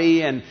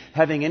body and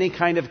having any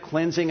kind of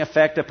cleansing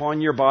effect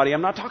upon your body.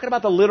 I'm not talking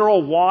about the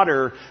literal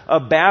water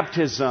of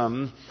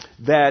baptism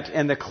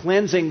and the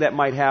cleansing that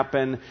might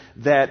happen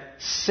that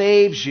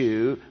saves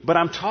you, but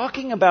I'm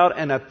talking about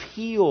an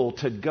appeal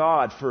to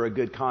God for a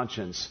good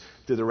conscience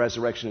through the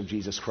resurrection of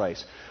Jesus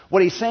Christ.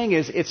 What he's saying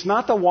is, it's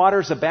not the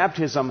waters of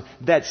baptism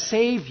that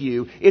save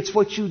you, it's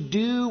what you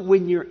do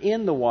when you're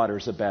in the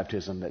waters of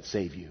baptism that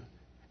save you,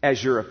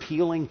 as you're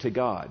appealing to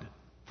God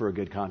for a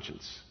good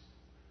conscience.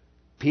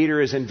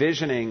 Peter is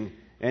envisioning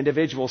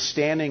individuals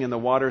standing in the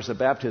waters of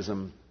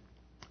baptism,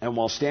 and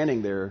while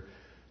standing there,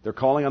 they're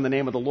calling on the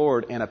name of the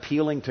Lord and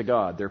appealing to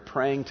God. They're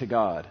praying to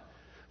God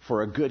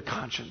for a good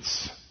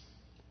conscience.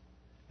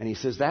 And he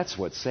says that's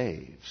what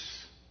saves.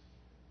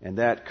 And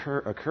that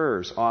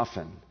occurs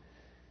often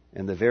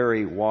in the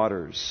very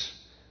waters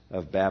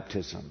of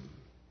baptism.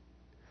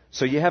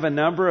 So you have a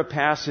number of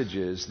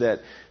passages that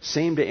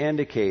seem to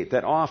indicate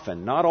that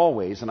often, not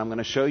always, and I'm going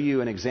to show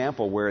you an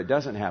example where it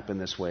doesn't happen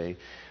this way,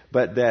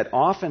 but that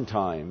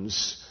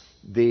oftentimes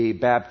the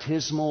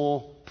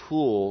baptismal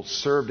pool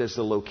served as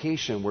the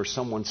location where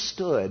someone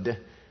stood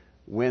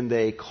when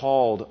they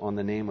called on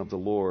the name of the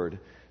Lord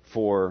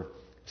for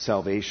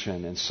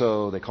salvation. And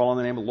so they call on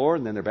the name of the Lord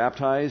and then they're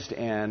baptized,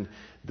 and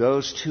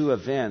those two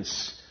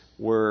events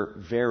were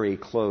very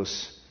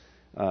close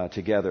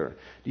together.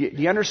 Do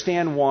you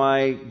understand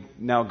why,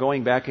 now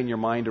going back in your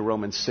mind to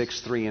Romans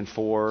 6, 3, and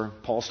 4,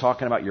 Paul's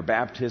talking about your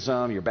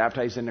baptism, you're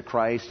baptized into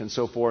Christ and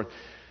so forth.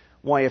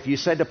 Why, if you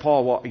said to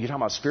Paul, well, are you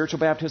talking about spiritual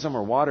baptism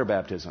or water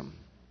baptism?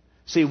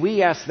 See,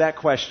 we ask that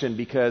question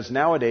because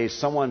nowadays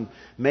someone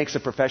makes a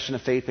profession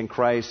of faith in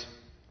Christ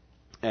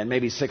and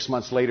maybe 6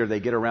 months later they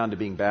get around to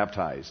being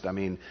baptized. I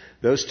mean,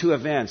 those two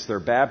events, their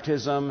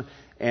baptism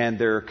and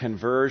their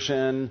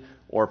conversion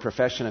or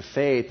profession of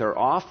faith, are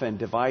often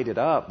divided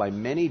up by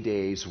many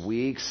days,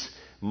 weeks,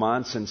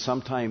 months, and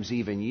sometimes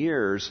even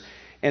years.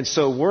 And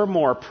so we're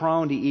more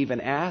prone to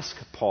even ask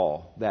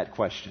Paul that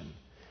question.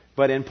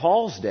 But in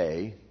Paul's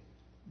day,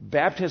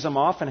 baptism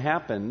often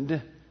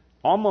happened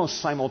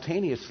almost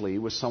simultaneously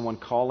with someone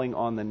calling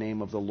on the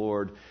name of the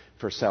Lord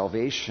for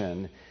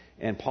salvation.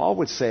 And Paul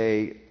would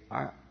say,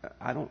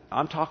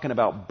 I'm talking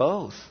about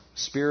both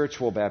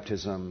spiritual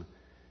baptism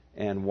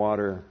and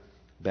water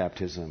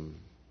baptism.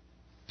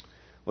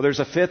 Well,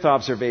 there's a fifth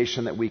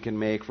observation that we can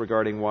make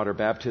regarding water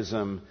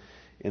baptism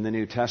in the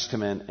New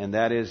Testament, and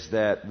that is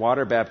that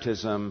water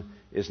baptism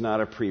is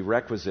not a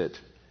prerequisite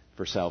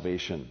for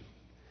salvation.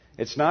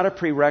 It's not a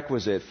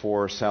prerequisite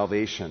for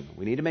salvation.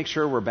 We need to make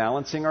sure we're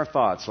balancing our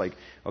thoughts. Like,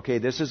 okay,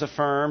 this is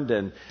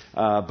affirmed,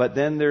 but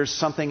then there's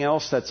something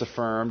else that's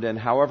affirmed. And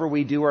however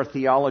we do our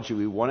theology,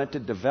 we want it to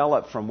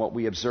develop from what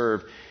we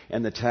observe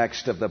in the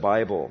text of the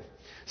Bible.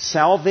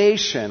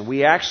 Salvation,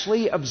 we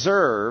actually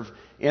observe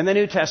in the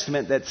New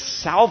Testament that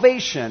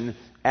salvation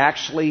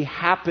actually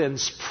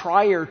happens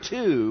prior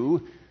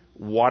to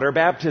water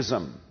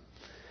baptism,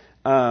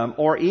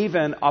 or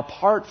even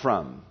apart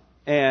from.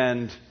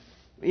 And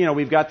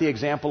we've got the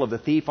example of the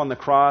thief on the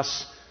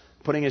cross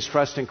putting his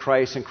trust in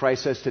Christ, and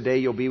Christ says, today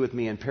you'll be with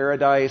me in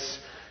paradise.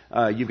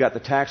 You've got the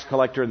tax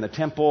collector in the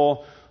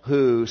temple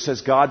who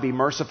says, God, be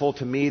merciful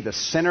to me, the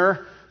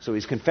sinner. So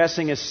he's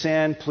confessing his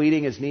sin,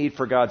 pleading his need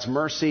for God's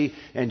mercy,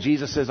 and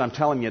Jesus says, I'm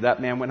telling you,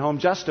 that man went home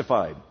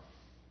justified.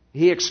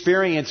 He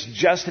experienced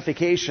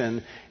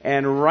justification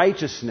and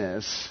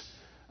righteousness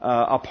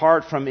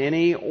apart from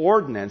any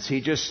ordinance. He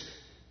just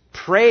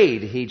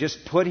prayed. He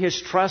just put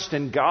his trust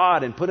in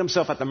God and put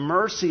himself at the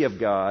mercy of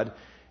God,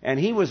 and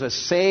he was a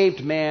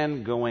saved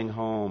man going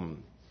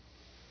home.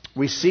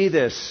 We see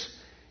this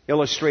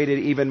illustrated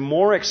even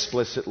more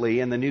explicitly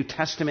in the New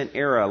Testament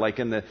era, like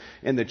in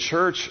the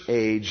church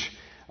age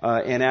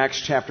in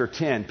Acts chapter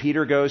 10.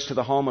 Peter goes to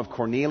the home of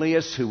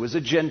Cornelius, who was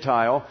a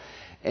Gentile,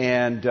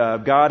 and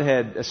God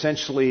had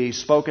essentially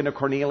spoken to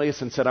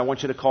Cornelius and said, I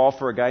want you to call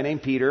for a guy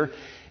named Peter.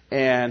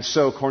 And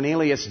so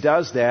Cornelius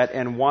does that,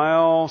 and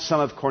while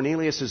some of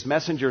Cornelius'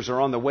 messengers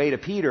are on the way to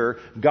Peter,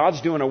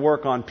 God's doing a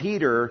work on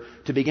Peter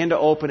to begin to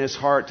open his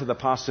heart to the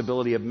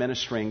possibility of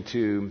ministering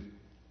to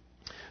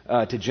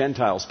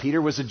Gentiles.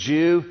 Peter was a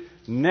Jew.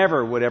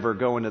 never would ever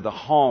go into the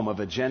home of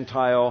a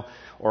Gentile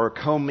or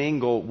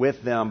commingle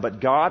with them. But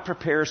God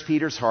prepares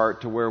Peter's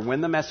heart to where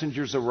when the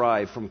messengers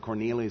arrive from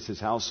Cornelius'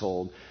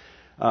 household,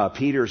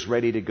 Peter's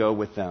ready to go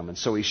with them. And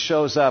so he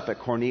shows up at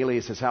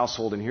Cornelius'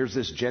 household, and here's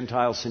this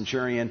Gentile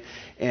centurion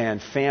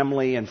and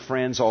family and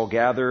friends all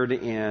gathered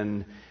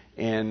in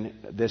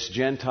this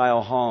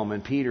Gentile home.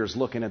 And Peter's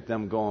looking at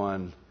them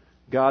going,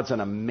 God's an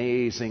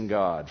amazing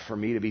God for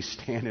me to be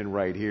standing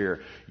right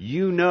here.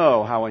 You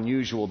know how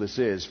unusual this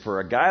is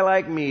for a guy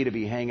like me to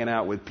be hanging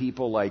out with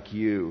people like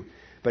you.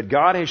 But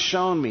God has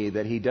shown me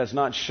that He does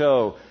not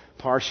show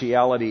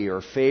partiality or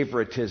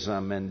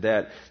favoritism, and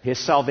that His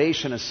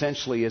salvation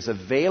essentially is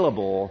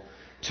available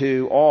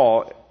to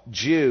all,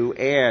 Jew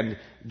and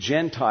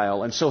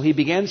Gentile. And so He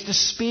begins to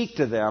speak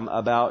to them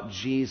about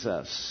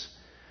Jesus.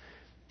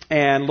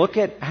 And look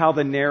at how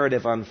the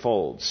narrative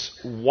unfolds.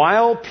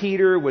 While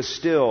Peter was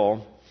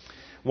still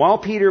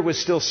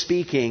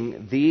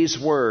speaking these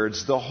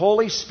words, the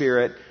Holy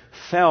Spirit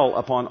fell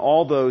upon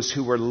all those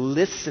who were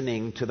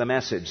listening to the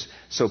message.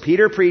 So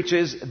Peter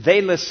preaches,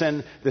 they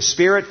listen, the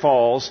Spirit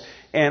falls,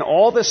 and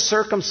all the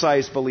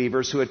circumcised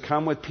believers who had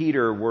come with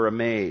Peter were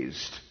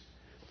amazed.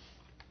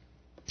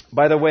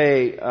 By the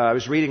way, I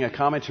was reading a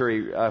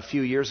commentary a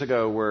few years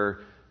ago where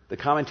the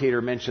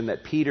commentator mentioned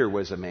that Peter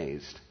was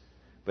amazed.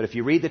 But if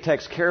you read the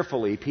text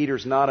carefully,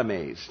 Peter's not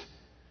amazed.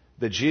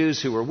 The Jews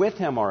who were with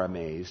him are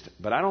amazed,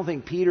 but I don't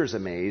think Peter's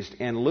amazed,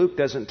 and Luke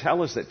doesn't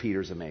tell us that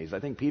Peter's amazed. I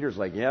think Peter's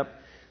like, yep,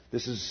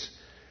 this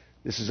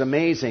is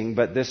amazing,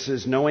 but this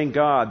is knowing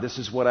God. This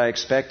is what I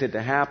expected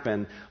to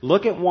happen.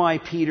 Look at why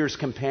Peter's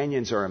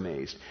companions are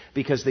amazed.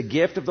 Because the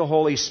gift of the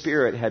Holy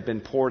Spirit had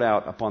been poured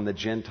out upon the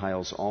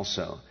Gentiles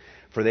also.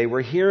 For they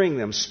were hearing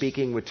them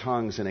speaking with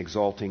tongues and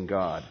exalting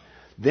God.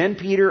 Then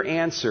Peter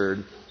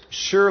answered,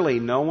 surely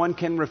no one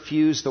can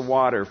refuse the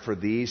water for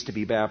these to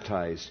be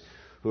baptized,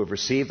 who have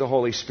received the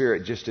Holy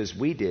Spirit just as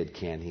we did,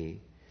 can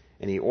he?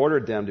 And he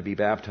ordered them to be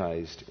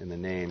baptized in the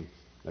name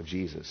of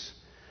Jesus.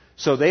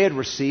 So they had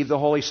received the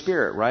Holy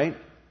Spirit, right?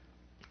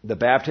 The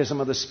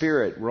baptism of the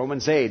Spirit.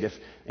 Romans 8, if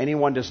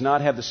anyone does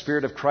not have the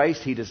Spirit of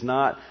Christ, he does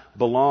not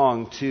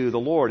belong to the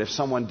Lord. If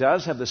someone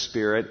does have the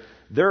Spirit,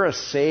 they're a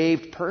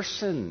saved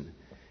person.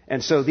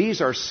 And so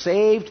these are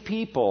saved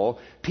people.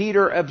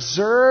 Peter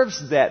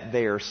observes that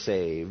they are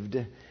saved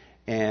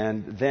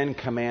and then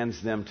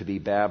commands them to be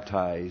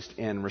baptized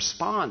in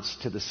response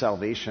to the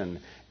salvation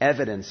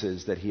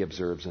evidences that he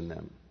observes in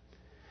them.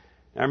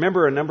 I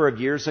remember a number of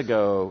years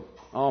ago,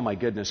 oh my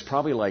goodness,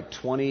 probably like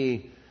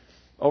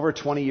over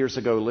 20 years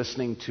ago,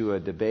 listening to a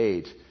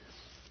debate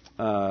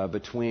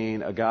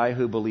between a guy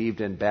who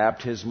believed in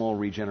baptismal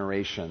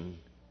regeneration,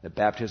 that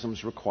baptism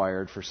is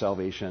required for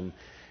salvation,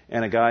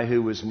 and a guy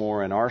who was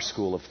more in our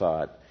school of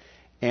thought.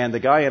 And the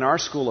guy in our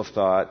school of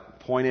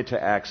thought pointed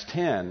to Acts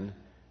 10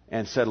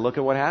 and said, look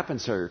at what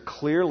happened, sir.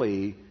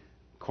 Clearly,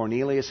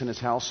 Cornelius and his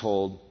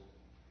household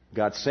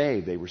got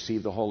saved. They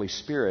received the Holy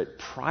Spirit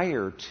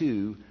prior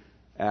to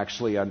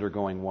actually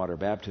undergoing water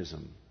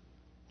baptism.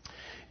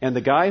 And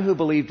the guy who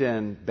believed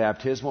in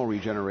baptismal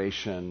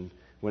regeneration,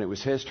 when it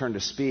was his turn to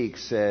speak,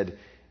 said,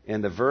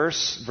 in the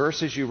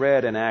verses you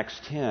read in Acts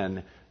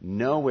 10,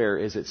 nowhere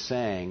is it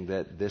saying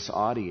that this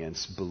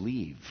audience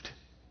believed.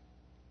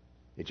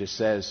 It just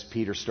says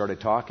Peter started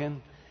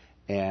talking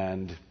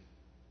and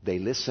they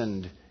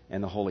listened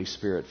and the Holy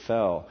Spirit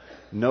fell.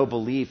 No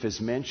belief is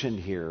mentioned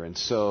here. And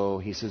so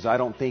he says, I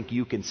don't think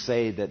you can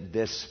say that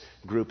this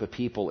group of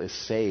people is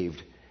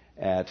saved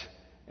at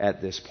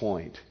this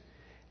point.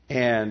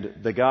 And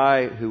the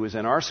guy who was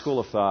in our school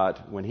of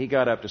thought, when he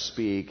got up to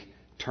speak,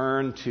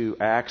 turned to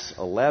Acts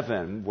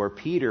 11, where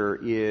Peter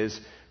is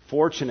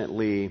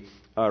fortunately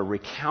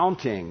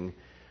recounting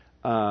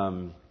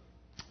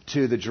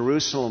to the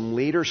Jerusalem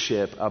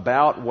leadership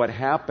about what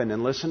happened.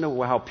 And listen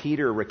to how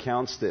Peter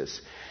recounts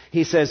this.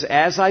 He says,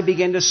 as I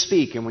began to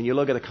speak, and when you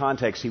look at the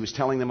context, he was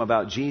telling them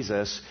about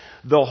Jesus,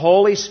 the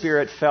Holy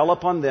Spirit fell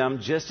upon them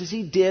just as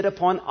He did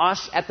upon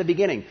us at the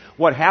beginning.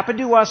 What happened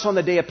to us on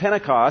the day of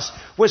Pentecost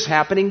was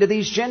happening to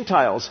these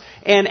Gentiles.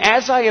 And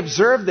as I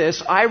observed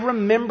this, I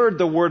remembered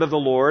the word of the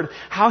Lord,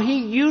 how He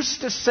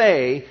used to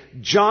say,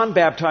 John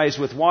baptized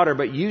with water,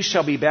 but you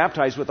shall be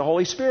baptized with the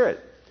Holy Spirit.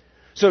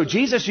 So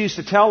Jesus used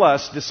to tell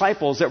us,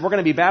 disciples, that we're going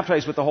to be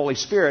baptized with the Holy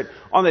Spirit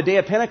on the day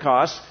of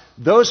Pentecost.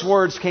 Those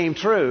words came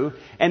true.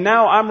 And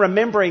now I'm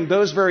remembering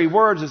those very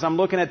words as I'm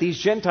looking at these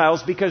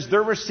Gentiles because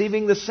they're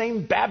receiving the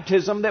same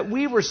baptism that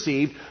we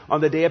received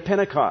on the day of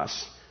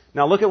Pentecost.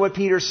 Now look at what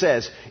Peter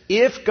says.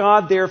 If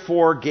God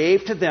therefore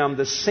gave to them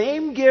the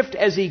same gift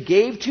as He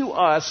gave to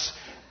us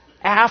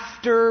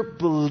after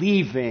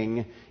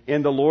believing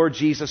in the Lord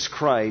Jesus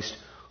Christ,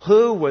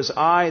 who was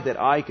I that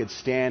I could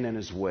stand in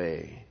His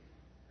way?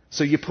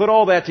 So you put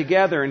all that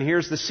together, and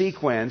here's the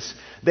sequence.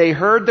 They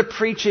heard the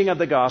preaching of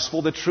the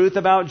gospel, the truth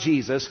about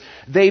Jesus.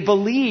 They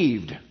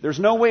believed. There's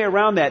no way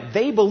around that.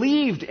 They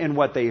believed in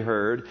what they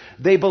heard.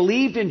 They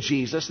believed in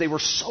Jesus. They were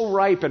so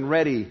ripe and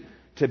ready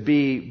to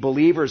be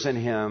believers in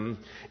Him.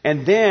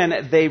 And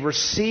then they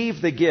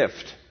received the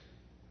gift.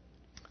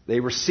 They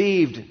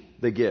received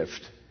the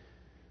gift.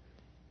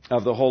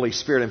 of the Holy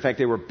Spirit. In fact,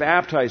 they were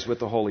baptized with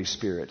the Holy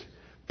Spirit.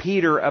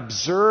 Peter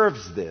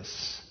observes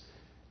this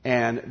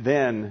and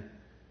then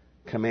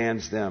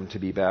commands them to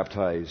be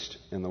baptized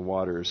in the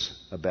waters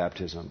of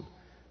baptism.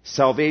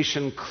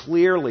 Salvation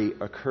clearly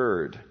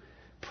occurred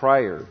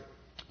prior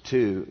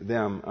to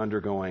them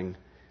undergoing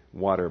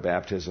water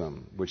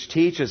baptism, which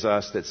teaches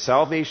us that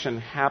salvation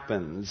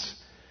happens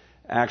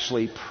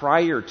actually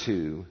prior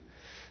to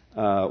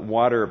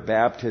water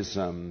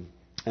baptism,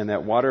 and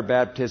that water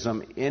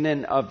baptism in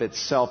and of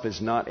itself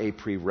is not a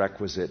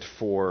prerequisite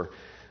for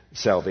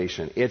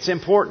salvation. It's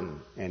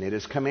important and it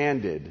is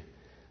commanded,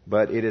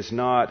 but it is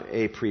not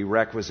a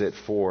prerequisite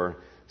for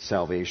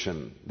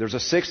salvation. There's a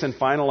sixth and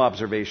final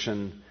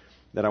observation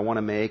that I want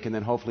to make, and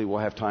then hopefully we'll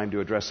have time to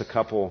address a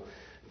couple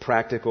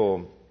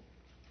practical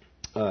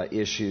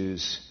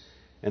issues.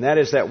 And that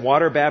is that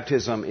water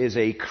baptism is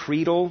a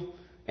creedal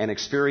and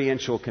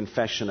experiential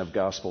confession of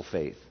gospel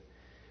faith.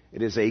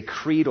 It is a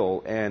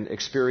creedal and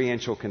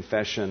experiential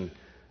confession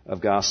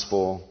of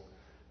gospel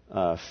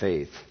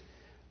faith.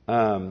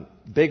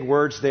 Big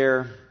words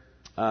there,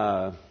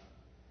 but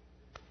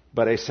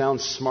I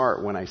sound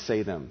smart when I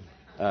say them,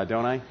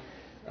 don't I?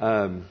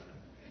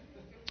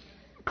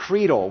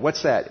 Creedal,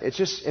 what's that?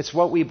 It's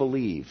what we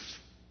believe.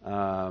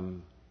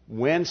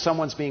 When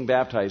someone's being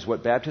baptized,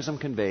 what baptism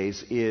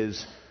conveys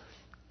is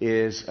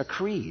a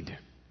creed.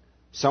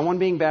 Someone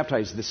being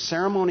baptized, the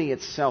ceremony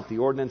itself, the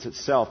ordinance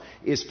itself,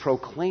 is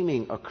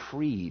proclaiming a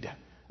creed,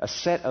 a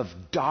set of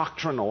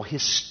doctrinal,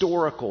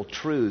 historical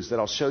truths that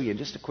I'll show you in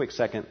just a quick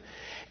second.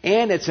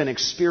 And it's an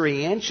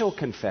experiential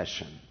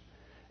confession.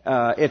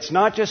 It's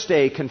not just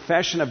a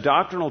confession of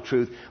doctrinal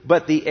truth,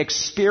 but the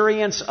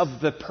experience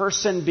of the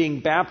person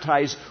being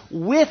baptized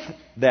with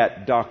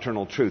that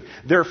doctrinal truth.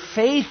 Their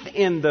faith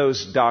in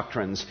those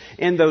doctrines,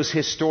 in those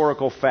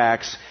historical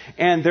facts,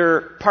 and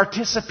their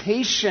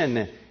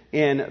participation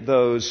in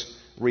those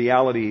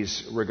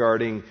realities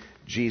regarding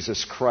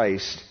Jesus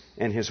Christ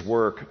and His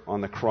work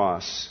on the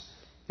cross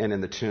and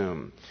in the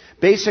tomb.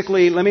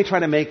 Basically, let me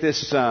try to make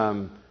this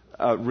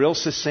real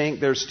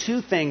succinct. There's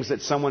two things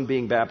that someone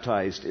being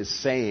baptized is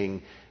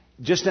saying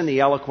just in the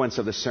eloquence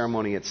of the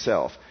ceremony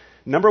itself.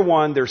 Number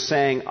one, they're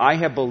saying, I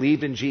have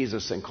believed in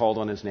Jesus and called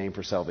on His name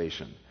for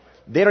salvation.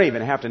 They don't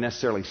even have to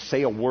necessarily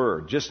say a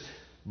word. Just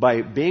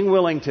by being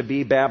willing to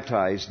be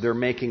baptized, they're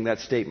making that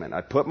statement. I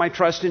put my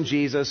trust in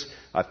Jesus.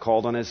 I've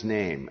called on His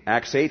name.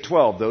 Acts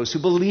 8:12, those who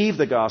believe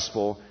the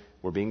gospel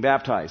were being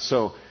baptized.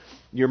 So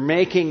you're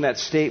making that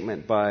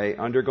statement by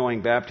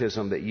undergoing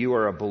baptism that you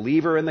are a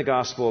believer in the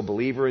gospel, a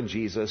believer in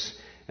Jesus,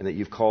 and that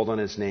you've called on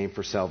His name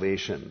for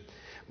salvation.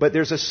 But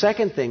there's a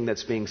second thing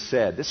that's being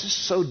said. This is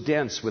so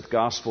dense with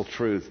gospel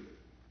truth.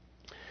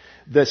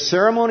 The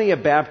ceremony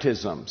of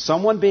baptism,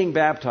 someone being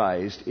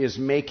baptized is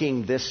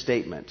making this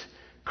statement.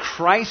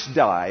 Christ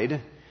died,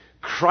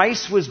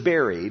 Christ was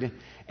buried,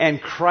 and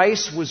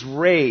Christ was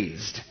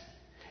raised.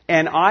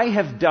 And I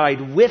have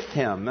died with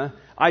Him,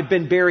 I've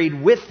been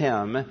buried with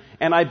Him,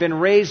 and I've been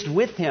raised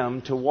with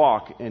Him to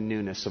walk in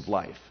newness of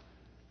life.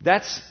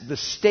 That's the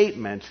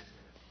statement,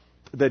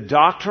 the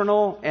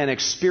doctrinal and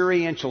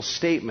experiential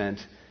statement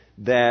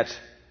that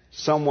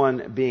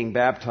someone being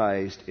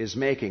baptized is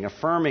making,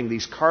 affirming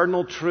these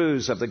cardinal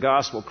truths of the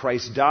gospel.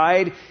 Christ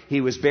died,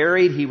 He was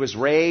buried, He was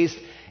raised,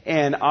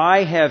 and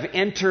I have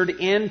entered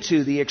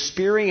into the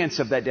experience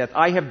of that death.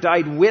 I have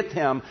died with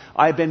Him,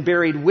 I've been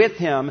buried with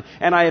Him,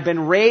 and I have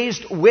been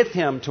raised with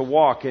Him to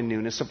walk in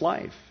newness of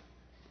life.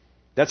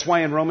 That's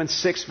why in Romans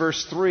 6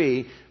 verse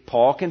 3,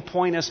 Paul can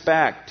point us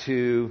back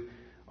to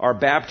our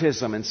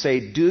baptism and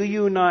say, do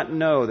you not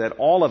know that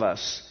all of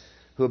us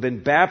who have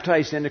been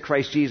baptized into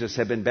Christ Jesus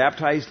have been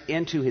baptized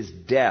into His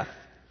death?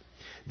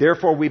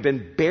 Therefore we've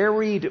been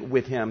buried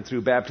with Him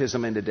through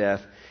baptism into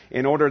death,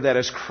 in order that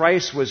as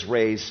Christ was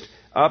raised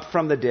up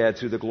from the dead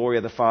through the glory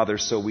of the Father,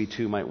 so we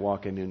too might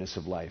walk in newness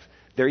of life.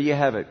 There you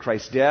have it.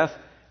 Christ's death,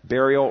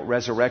 burial,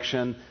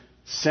 resurrection,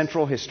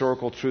 central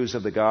historical truths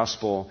of the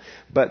gospel.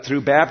 But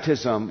through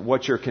baptism,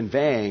 what you're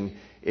conveying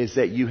is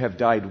that you have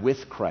died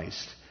with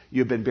Christ.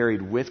 You've been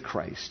buried with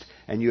Christ,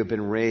 and you have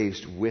been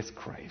raised with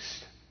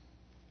Christ.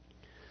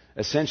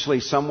 Essentially,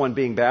 someone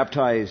being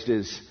baptized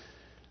is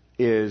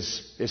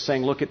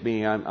saying, look at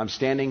me, I'm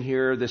standing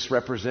here, this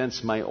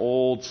represents my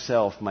old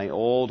self, my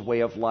old way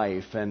of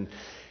life, and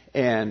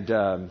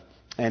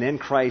in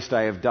Christ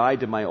I have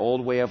died to my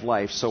old way of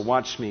life. So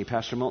watch me.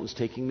 Pastor Milton's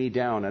taking me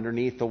down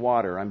underneath the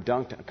water. I'm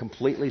dunked,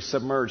 completely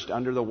submerged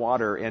under the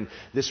water, and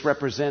this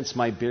represents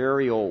my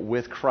burial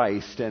with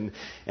Christ. And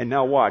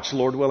now watch,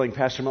 Lord willing,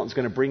 Pastor Milton's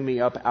going to bring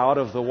me up out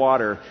of the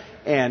water,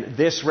 and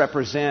this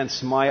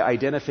represents my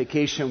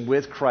identification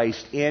with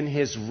Christ in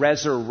His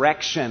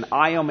resurrection.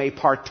 I am a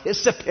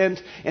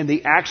participant in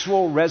the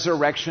actual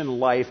resurrection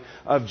life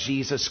of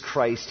Jesus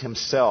Christ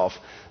Himself.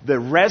 The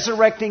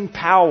resurrecting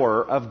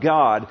power of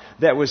God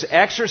that was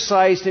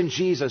exercised in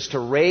Jesus to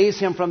raise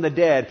Him from the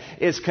dead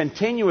is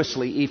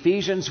continuously,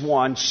 Ephesians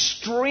 1,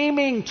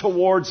 streaming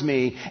towards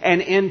me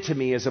and into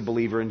me as a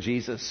believer in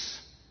Jesus.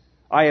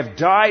 I have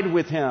died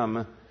with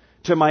Him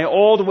to my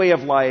old way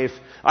of life.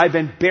 I've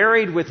been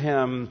buried with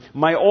Him.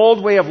 My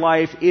old way of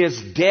life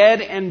is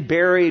dead and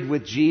buried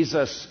with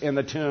Jesus in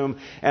the tomb,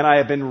 and I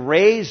have been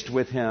raised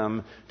with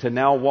Him to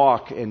now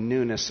walk in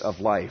newness of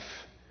life.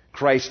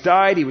 Christ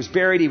died, He was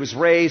buried, He was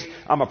raised.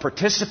 I'm a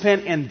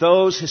participant in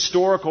those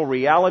historical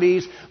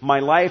realities. My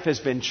life has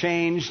been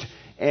changed,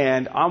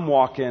 and I'm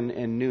walking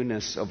in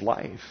newness of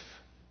life.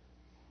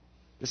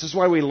 This is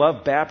why we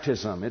love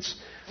baptism. It's,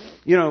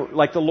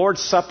 like the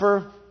Lord's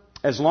Supper.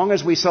 As long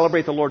as we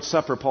celebrate the Lord's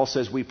Supper, Paul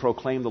says we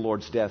proclaim the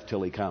Lord's death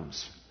till He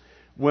comes.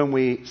 When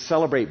we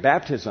celebrate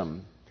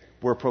baptism,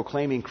 we're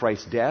proclaiming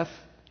Christ's death,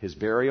 His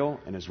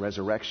burial, and His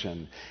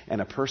resurrection,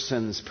 and a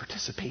person's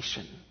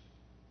participation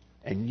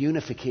and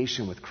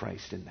unification with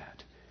Christ in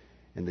that,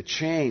 and the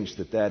change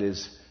that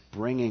is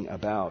bringing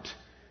about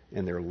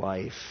in their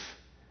life.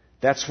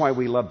 That's why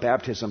we love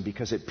baptism,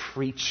 because it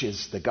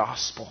preaches the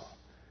gospel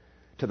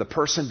to the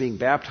person being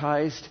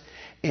baptized.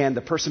 And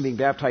the person being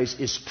baptized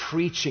is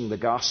preaching the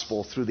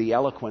gospel through the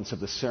eloquence of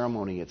the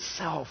ceremony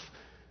itself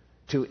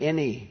to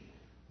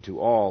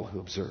all who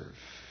observe.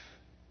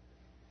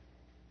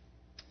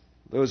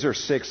 Those are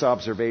 6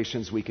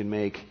 observations we can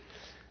make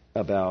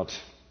about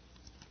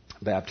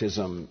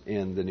baptism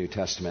in the New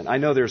Testament. I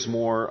know there's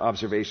more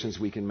observations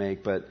we can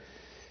make, but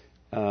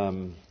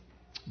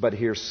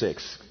here's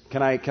 6.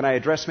 Can I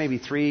address maybe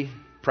 3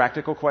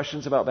 practical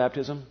questions about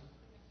baptism?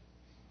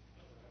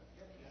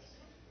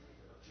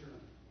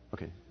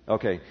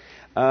 Okay.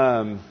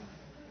 How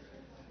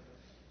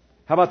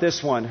about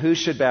this one? Who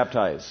should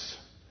baptize?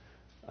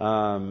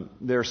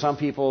 There are some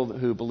people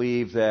who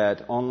believe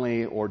that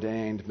only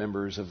ordained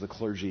members of the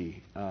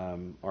clergy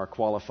are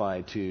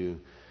qualified to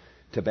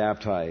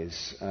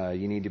baptize.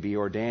 You need to be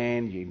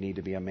ordained. You need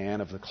to be a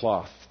man of the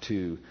cloth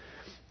to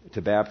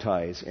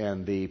baptize.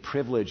 And the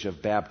privilege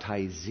of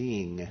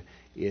baptizing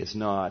is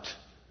not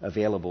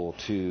available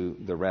to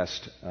the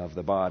rest of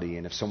the body.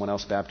 And if someone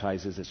else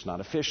baptizes, it's not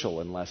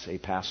official unless a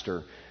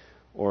pastor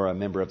or a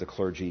member of the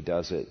clergy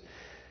does it.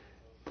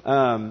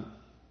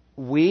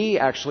 We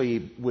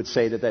actually would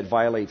say that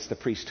violates the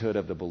priesthood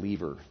of the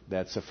believer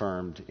that's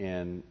affirmed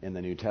in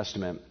the New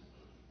Testament.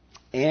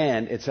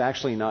 And it's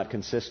actually not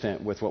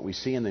consistent with what we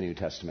see in the New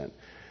Testament.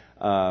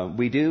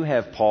 We do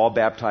have Paul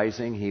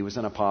baptizing. He was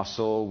an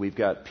apostle. We've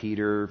got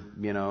Peter,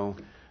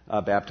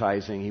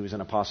 baptizing. He was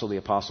an apostle. The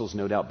apostles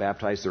no doubt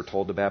baptized. They're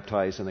told to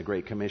baptize in the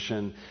Great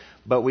Commission.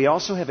 But we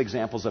also have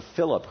examples of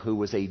Philip, who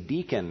was a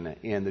deacon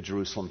in the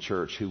Jerusalem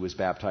church, who was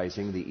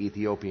baptizing the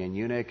Ethiopian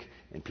eunuch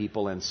and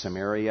people in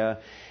Samaria.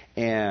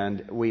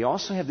 And we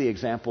also have the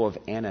example of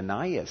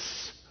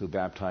Ananias, who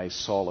baptized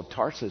Saul of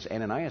Tarsus.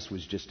 Ananias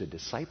was just a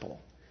disciple,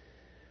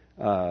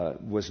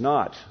 was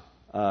not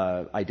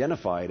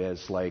identified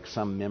as like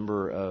some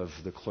member of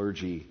the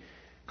clergy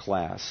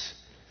class.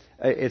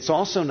 It's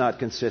also not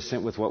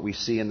consistent with what we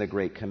see in the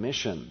Great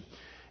Commission.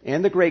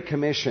 In the Great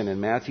Commission in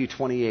Matthew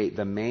 28,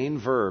 the main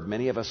verb,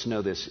 many of us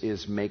know this,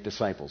 is make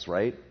disciples,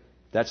 right?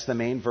 That's the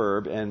main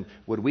verb. And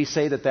would we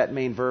say that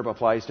main verb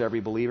applies to every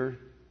believer?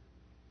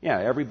 Yeah,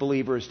 every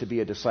believer is to be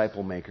a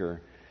disciple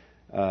maker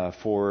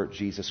for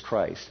Jesus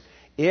Christ.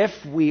 If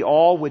we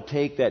all would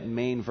take that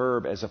main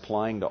verb as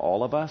applying to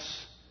all of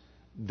us,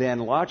 then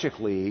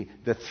logically,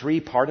 the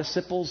 3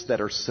 participles that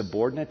are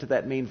subordinate to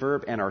that main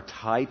verb and are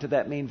tied to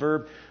that main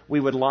verb, we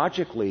would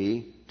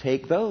logically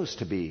take those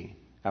to be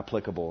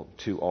applicable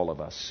to all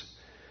of us.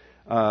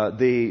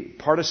 The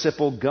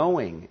participle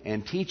going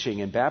and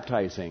teaching and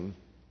baptizing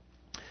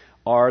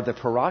are the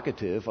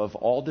prerogative of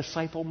all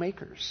disciple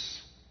makers.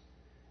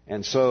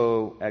 And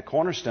so at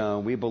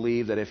Cornerstone, we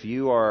believe that if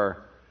you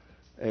are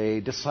a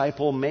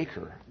disciple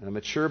maker, a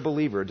mature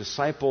believer,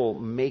 disciple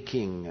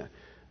making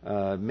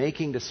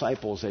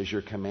disciples as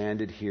you're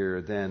commanded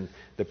here, then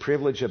the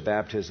privilege of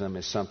baptism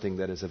is something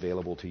that is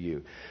available to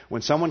you.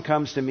 When someone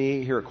comes to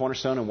me here at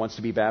Cornerstone and wants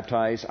to be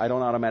baptized, I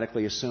don't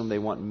automatically assume they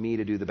want me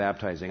to do the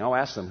baptizing. I'll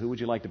ask them, who would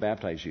you like to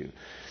baptize you?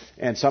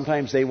 And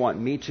sometimes they want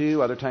me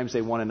to, other times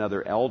they want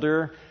another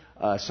elder.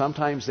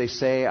 Sometimes they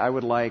say, I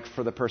would like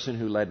for the person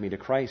who led me to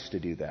Christ to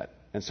do that.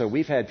 And so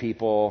we've had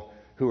people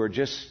who are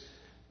just,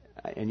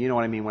 and you know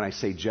what I mean when I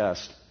say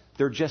just,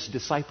 they're just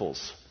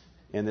disciples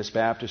in this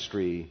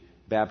baptistry,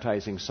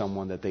 baptizing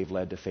someone that they've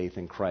led to faith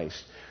in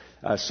Christ.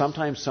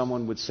 Sometimes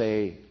someone would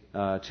say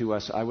to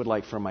us, I would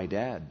like for my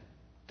dad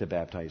to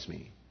baptize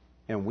me.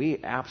 And we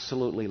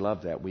absolutely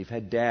love that. We've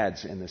had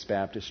dads in this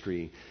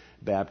baptistry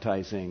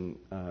baptizing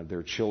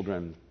their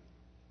children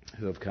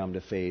who have come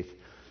to faith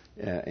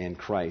in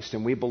Christ.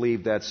 And we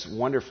believe that's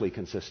wonderfully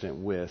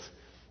consistent with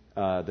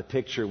the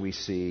picture we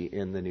see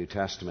in the New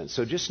Testament.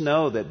 So just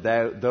know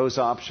that those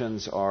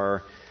options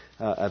are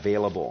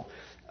available.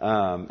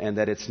 And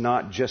that it's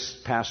not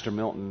just Pastor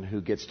Milton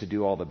who gets to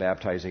do all the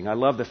baptizing. I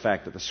love the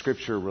fact that the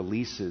Scripture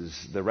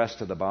releases the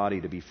rest of the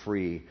body to be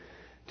free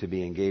to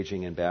be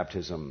engaging in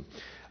baptism.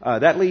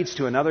 That leads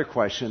to another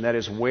question, that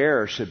is,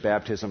 where should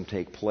baptism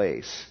take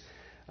place?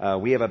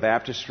 We have a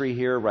baptistry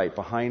here right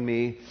behind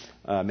me.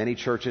 Many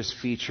churches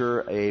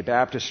feature a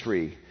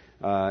baptistry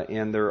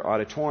in their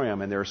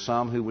auditorium. And there are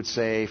some who would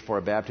say for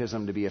a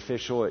baptism to be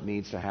official, it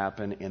needs to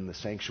happen in the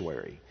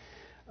sanctuary.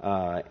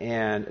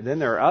 And then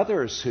there are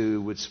others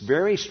who would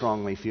very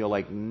strongly feel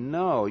like,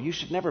 no, you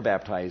should never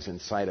baptize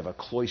inside of a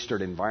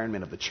cloistered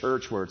environment of the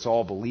church where it's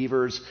all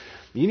believers.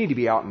 You need to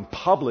be out in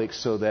public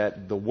so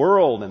that the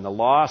world and the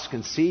lost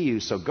can see you.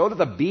 So go to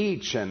the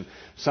beach and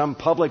some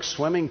public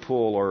swimming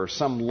pool or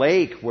some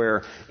lake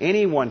where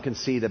anyone can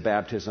see the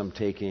baptism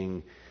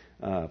taking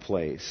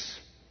place.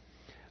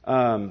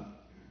 A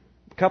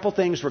couple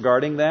things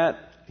regarding that.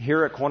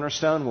 Here at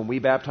Cornerstone, when we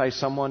baptize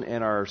someone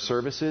in our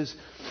services,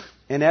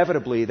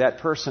 inevitably, that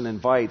person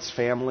invites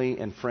family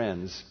and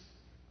friends,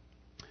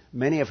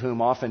 many of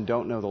whom often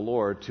don't know the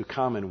Lord, to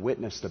come and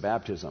witness the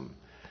baptism.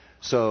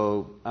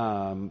 So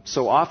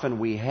often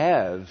we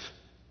have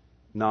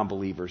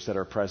non-believers that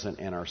are present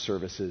in our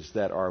services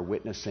that are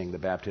witnessing the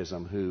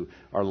baptism, who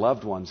are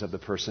loved ones of the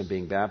person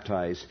being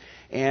baptized.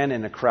 And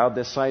in a crowd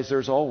this size,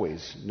 there's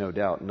always, no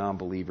doubt,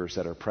 non-believers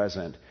that are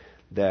present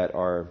that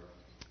are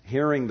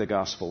hearing the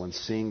gospel and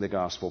seeing the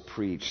gospel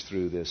preached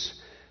through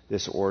this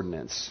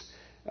ordinance.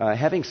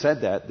 Having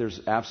said that, there's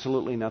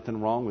absolutely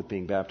nothing wrong with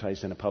being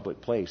baptized in a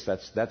public place.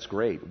 That's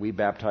great. We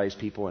baptize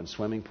people in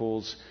swimming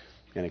pools,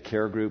 in a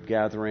care group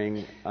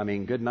gathering. I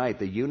mean, good night.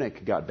 The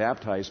eunuch got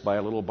baptized by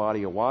a little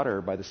body of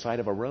water by the side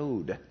of a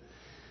road.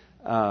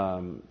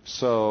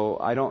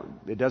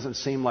 It doesn't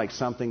seem like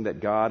something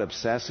that God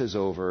obsesses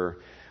over.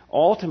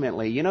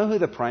 Ultimately, you know who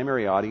the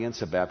primary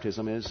audience of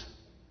baptism is?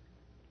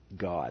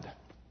 God.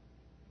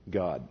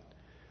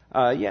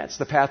 It's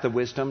the path of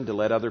wisdom to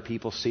let other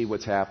people see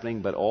what's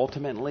happening, but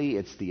ultimately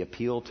it's the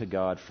appeal to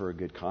God for a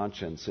good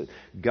conscience.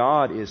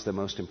 God is the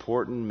most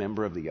important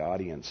member of the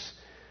audience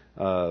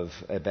of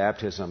a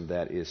baptism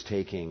that is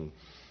taking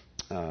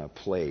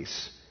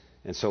place.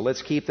 And so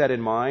let's keep that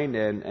in mind,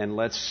 and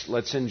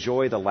let's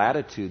enjoy the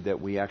latitude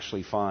that we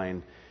actually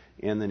find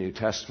in the New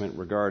Testament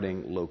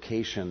regarding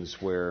locations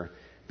where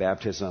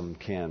baptism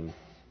can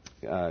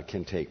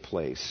take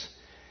place.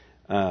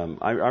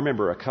 I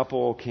remember a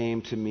couple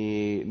came to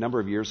me a number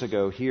of years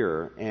ago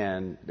here,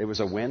 and it was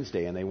a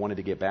Wednesday, and they wanted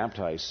to get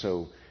baptized.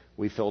 So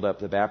we filled up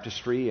the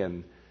baptistry,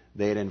 and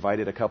they had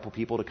invited a couple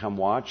people to come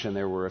watch, and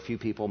there were a few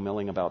people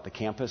milling about the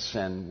campus,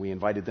 and we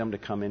invited them to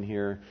come in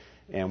here,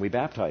 and we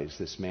baptized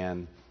this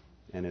man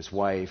and his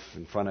wife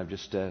in front of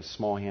just a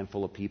small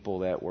handful of people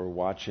that were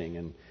watching.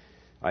 And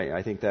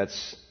I think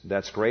that's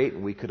great,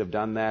 and we could have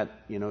done that,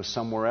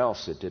 somewhere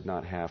else. It did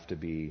not have to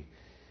be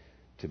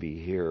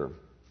here.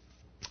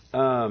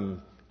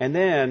 And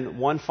then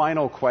one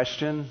final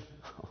question.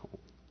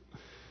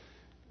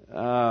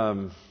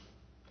 How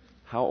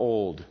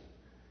old?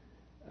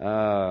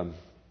 One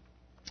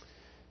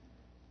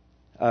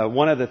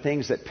of the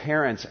things that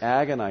parents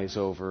agonize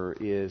over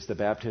is the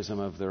baptism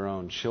of their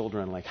own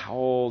children. Like, how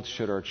old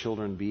should our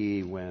children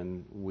be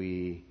when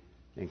we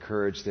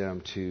encourage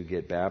them to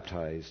get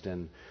baptized?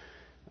 And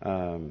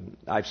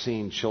I've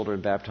seen children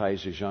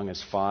baptized as young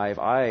as 5.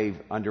 I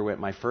underwent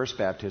my first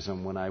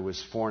baptism when I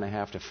was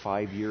 4.5 to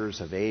 5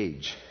 years of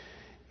age.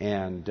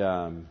 And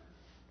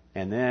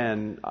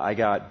then I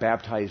got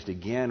baptized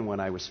again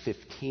when I was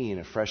 15,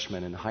 a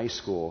freshman in high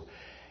school.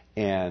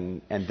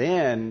 And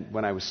then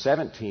when I was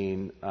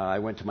 17, I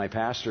went to my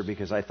pastor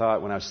because I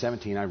thought when I was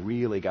 17, I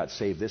really got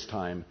saved this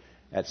time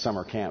at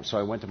summer camp. So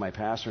I went to my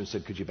pastor and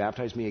said, could you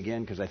baptize me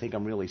again? Because I think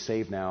I'm really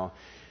saved now.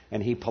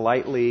 And he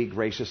politely,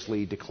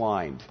 graciously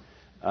declined.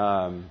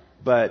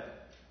 The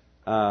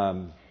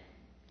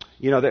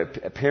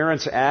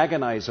parents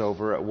agonize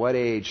over at what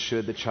age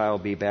should the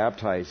child be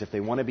baptized. If they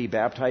want to be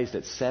baptized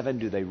at 7,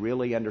 do they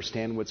really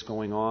understand what's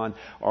going on?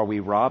 Are we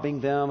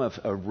robbing them of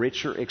a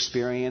richer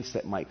experience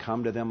that might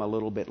come to them a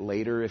little bit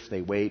later if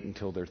they wait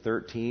until they're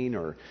 13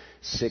 or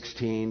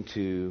 16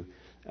 to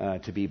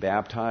be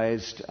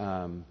baptized?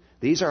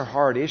 These are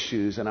hard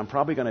issues, and I'm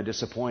probably going to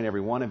disappoint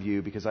every one of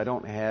you because I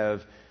don't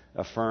have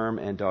a firm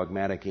and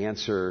dogmatic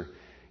answer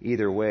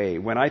either way.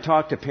 When I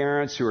talk to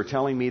parents who are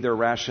telling me their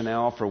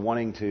rationale for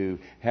wanting to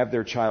have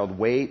their child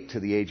wait to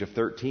the age of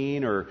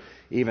 13 or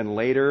even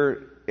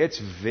later, it's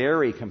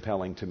very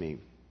compelling to me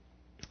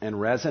and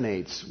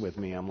resonates with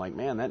me. I'm like,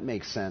 man, that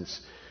makes sense.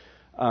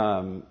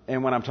 And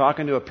when I'm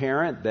talking to a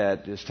parent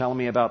that is telling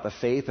me about the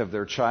faith of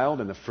their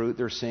child and the fruit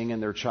they're seeing in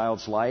their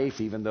child's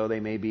life, even though they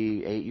may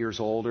be 8 years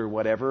old or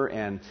whatever,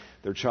 and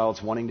their child's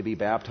wanting to be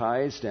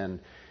baptized, and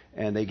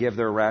they give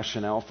their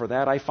rationale for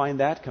that, I find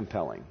that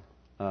compelling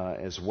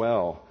as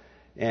well.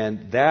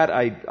 And that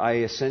I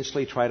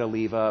essentially try to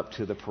leave up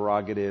to the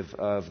prerogative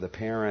of the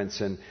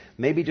parents and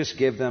maybe just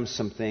give them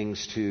some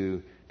things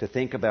to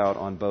think about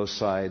on both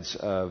sides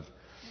of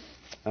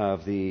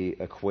the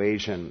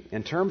equation.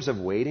 In terms of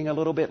waiting a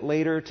little bit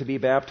later to be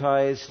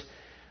baptized,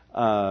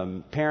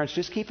 parents,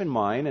 just keep in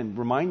mind and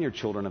remind your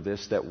children of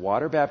this, that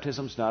water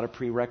baptism is not a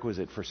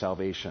prerequisite for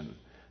salvation.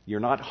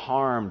 You're not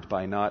harmed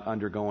by not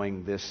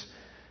undergoing this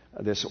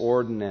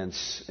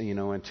ordinance,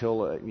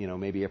 until,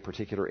 maybe a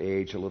particular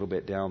age a little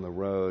bit down the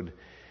road.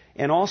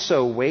 And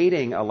also,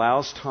 waiting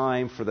allows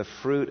time for the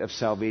fruit of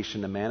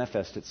salvation to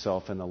manifest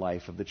itself in the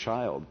life of the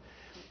child.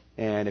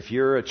 And if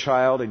you're a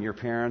child and your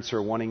parents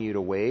are wanting you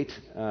to wait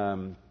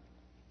a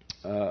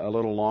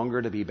little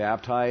longer to be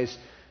baptized,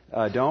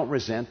 don't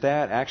resent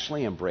that.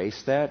 Actually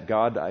embrace that.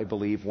 God, I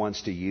believe,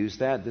 wants to use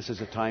that. This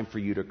is a time for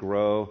you to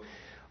grow.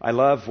 I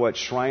love what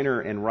Schreiner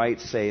and Wright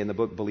say in the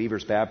book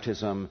Believer's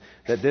Baptism,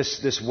 that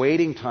this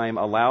waiting time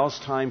allows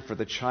time for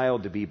the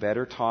child to be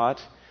better taught,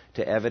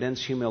 to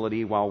evidence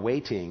humility while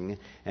waiting,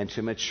 and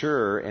to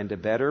mature and to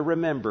better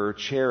remember,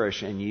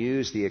 cherish, and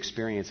use the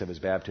experience of his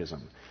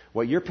baptism.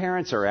 What your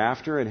parents are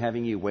after in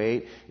having you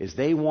wait is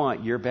they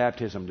want your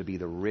baptism to be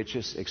the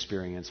richest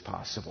experience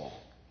possible.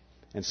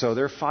 And so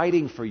they're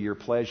fighting for your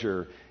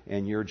pleasure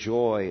and your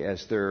joy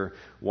as they're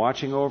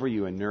watching over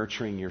you and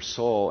nurturing your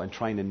soul and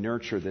trying to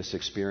nurture this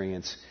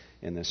experience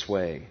in this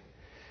way.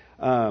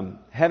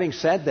 Having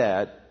said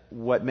that,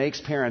 what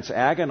makes parents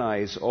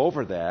agonize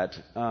over that,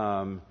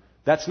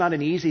 that's not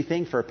an easy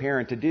thing for a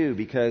parent to do,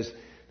 because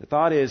the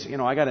thought is,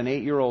 I got an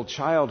 8-year-old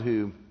child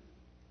who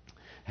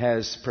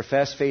has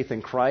professed faith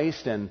in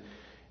Christ, and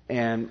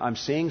I'm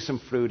seeing some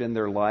fruit in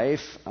their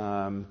life,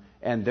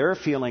 and they're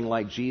feeling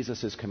like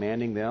Jesus is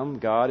commanding them,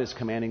 God is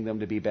commanding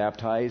them to be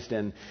baptized,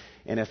 and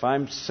if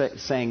I'm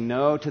saying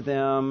no to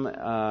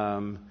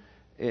them,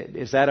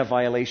 is that a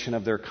violation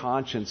of their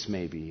conscience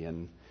maybe?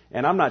 And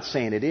I'm not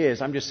saying it is,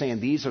 I'm just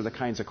saying these are the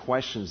kinds of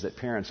questions that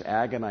parents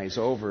agonize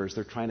over as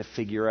they're trying to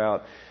figure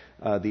out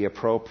the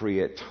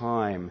appropriate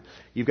time.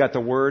 You've got the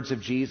words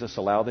of Jesus,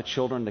 allow the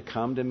children to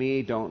come to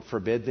me, don't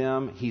forbid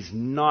them. He's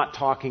not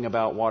talking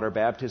about water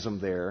baptism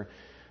there,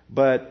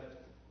 but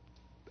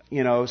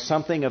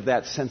something of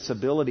that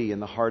sensibility in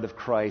the heart of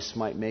Christ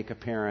might make a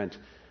parent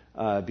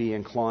be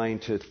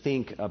inclined to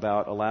think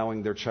about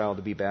allowing their child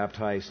to be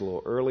baptized a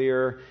little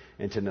earlier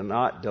and to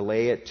not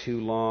delay it too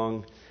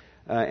long.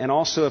 And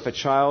also, if a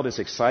child is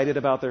excited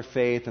about their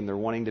faith and they're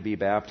wanting to be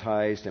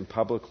baptized and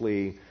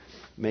publicly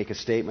make a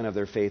statement of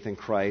their faith in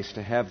Christ,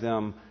 to have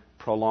them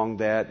prolong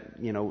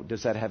that,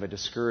 does that have a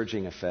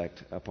discouraging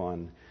effect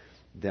upon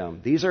them?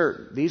 These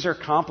are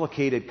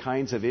complicated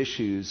kinds of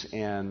issues,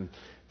 and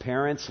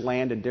parents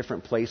land in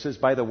different places.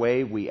 By the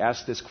way, we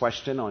asked this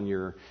question on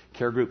your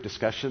care group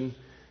discussion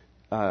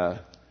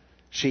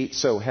sheet,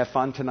 so have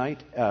fun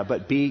tonight,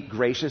 but be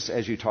gracious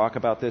as you talk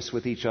about this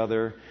with each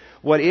other.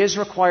 What is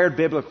required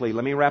biblically,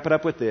 let me wrap it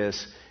up with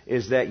this,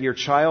 is that your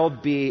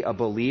child be a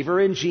believer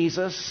in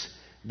Jesus.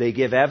 They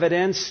give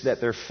evidence that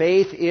their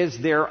faith is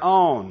their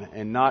own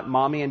and not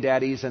mommy and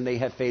daddy's, and they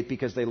have faith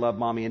because they love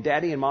mommy and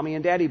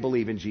daddy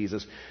believe in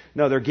Jesus.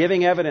 No, they're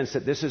giving evidence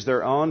that this is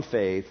their own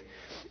faith.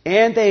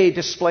 And they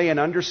display an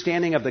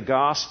understanding of the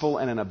gospel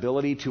and an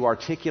ability to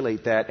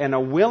articulate that and a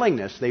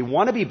willingness. They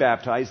want to be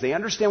baptized. They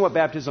understand what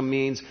baptism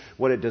means,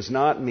 what it does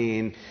not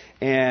mean.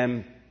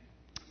 And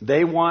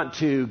they want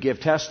to give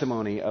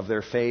testimony of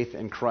their faith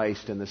in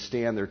Christ and the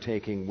stand they're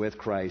taking with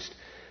Christ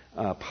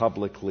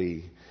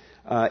publicly.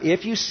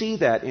 If you see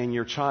that in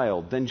your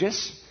child, then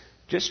just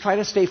try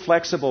to stay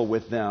flexible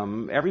with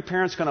them. Every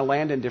parent's going to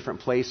land in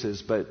different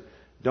places, but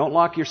don't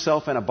lock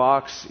yourself in a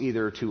box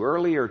either too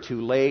early or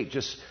too late.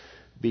 Just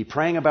be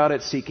praying about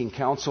it, seeking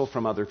counsel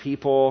from other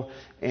people,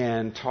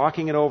 and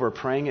talking it over,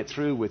 praying it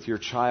through with your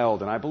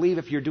child. And I believe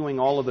if you're doing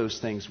all of those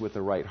things with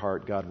the right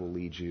heart, God will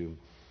lead you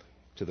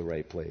to the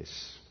right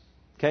place.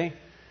 Okay?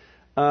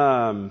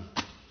 Well,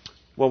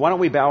 why don't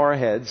we bow our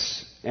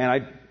heads?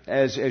 And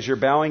as you're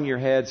bowing your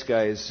heads,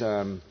 guys,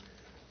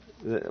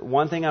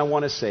 one thing I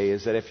want to say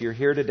is that if you're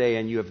here today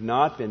and you have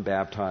not been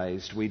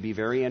baptized, we'd be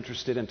very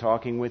interested in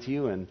talking with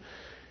you and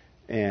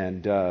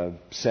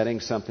setting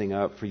something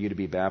up for you to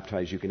be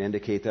baptized. You can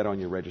indicate that on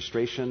your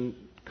registration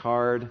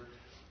card,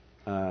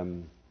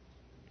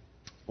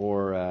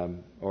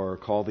 or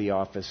call the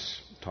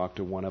office, talk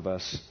to one of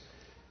us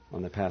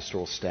on the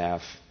pastoral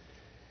staff.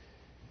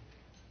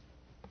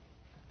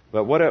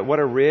 But what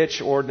a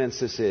rich ordinance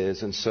this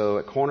is. And so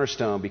at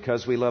Cornerstone,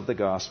 because we love the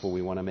gospel,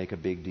 we want to make a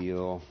big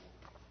deal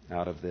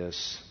out of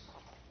this.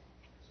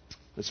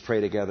 Let's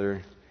pray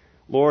together.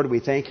 Lord, we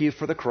thank you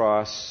for the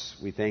cross.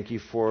 We thank you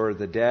for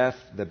the death,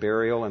 the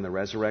burial, and the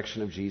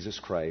resurrection of Jesus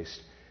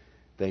Christ.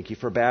 Thank you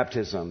for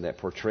baptism that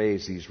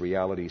portrays these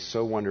realities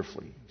so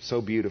wonderfully,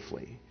 so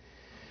beautifully.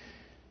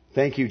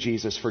 Thank you,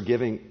 Jesus, for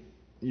giving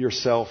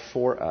yourself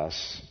for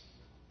us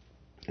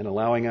and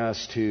allowing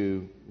us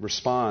to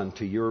respond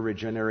to your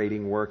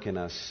regenerating work in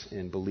us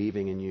in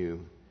believing in you.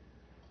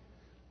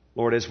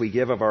 Lord, as we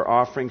give of our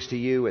offerings to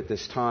you at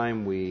this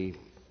time, we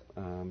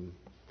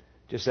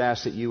just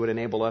ask that you would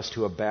enable us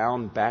to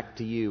abound back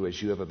to you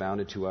as you have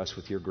abounded to us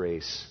with your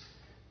grace.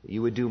 That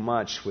you would do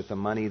much with the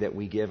money that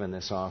we give in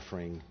this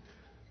offering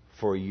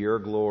for your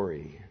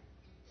glory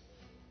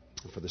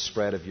and for the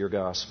spread of your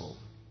gospel.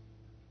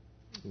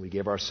 We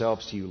give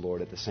ourselves to you,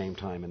 Lord, at the same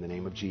time in the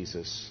name of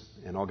Jesus.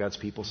 And all God's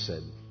people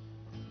said,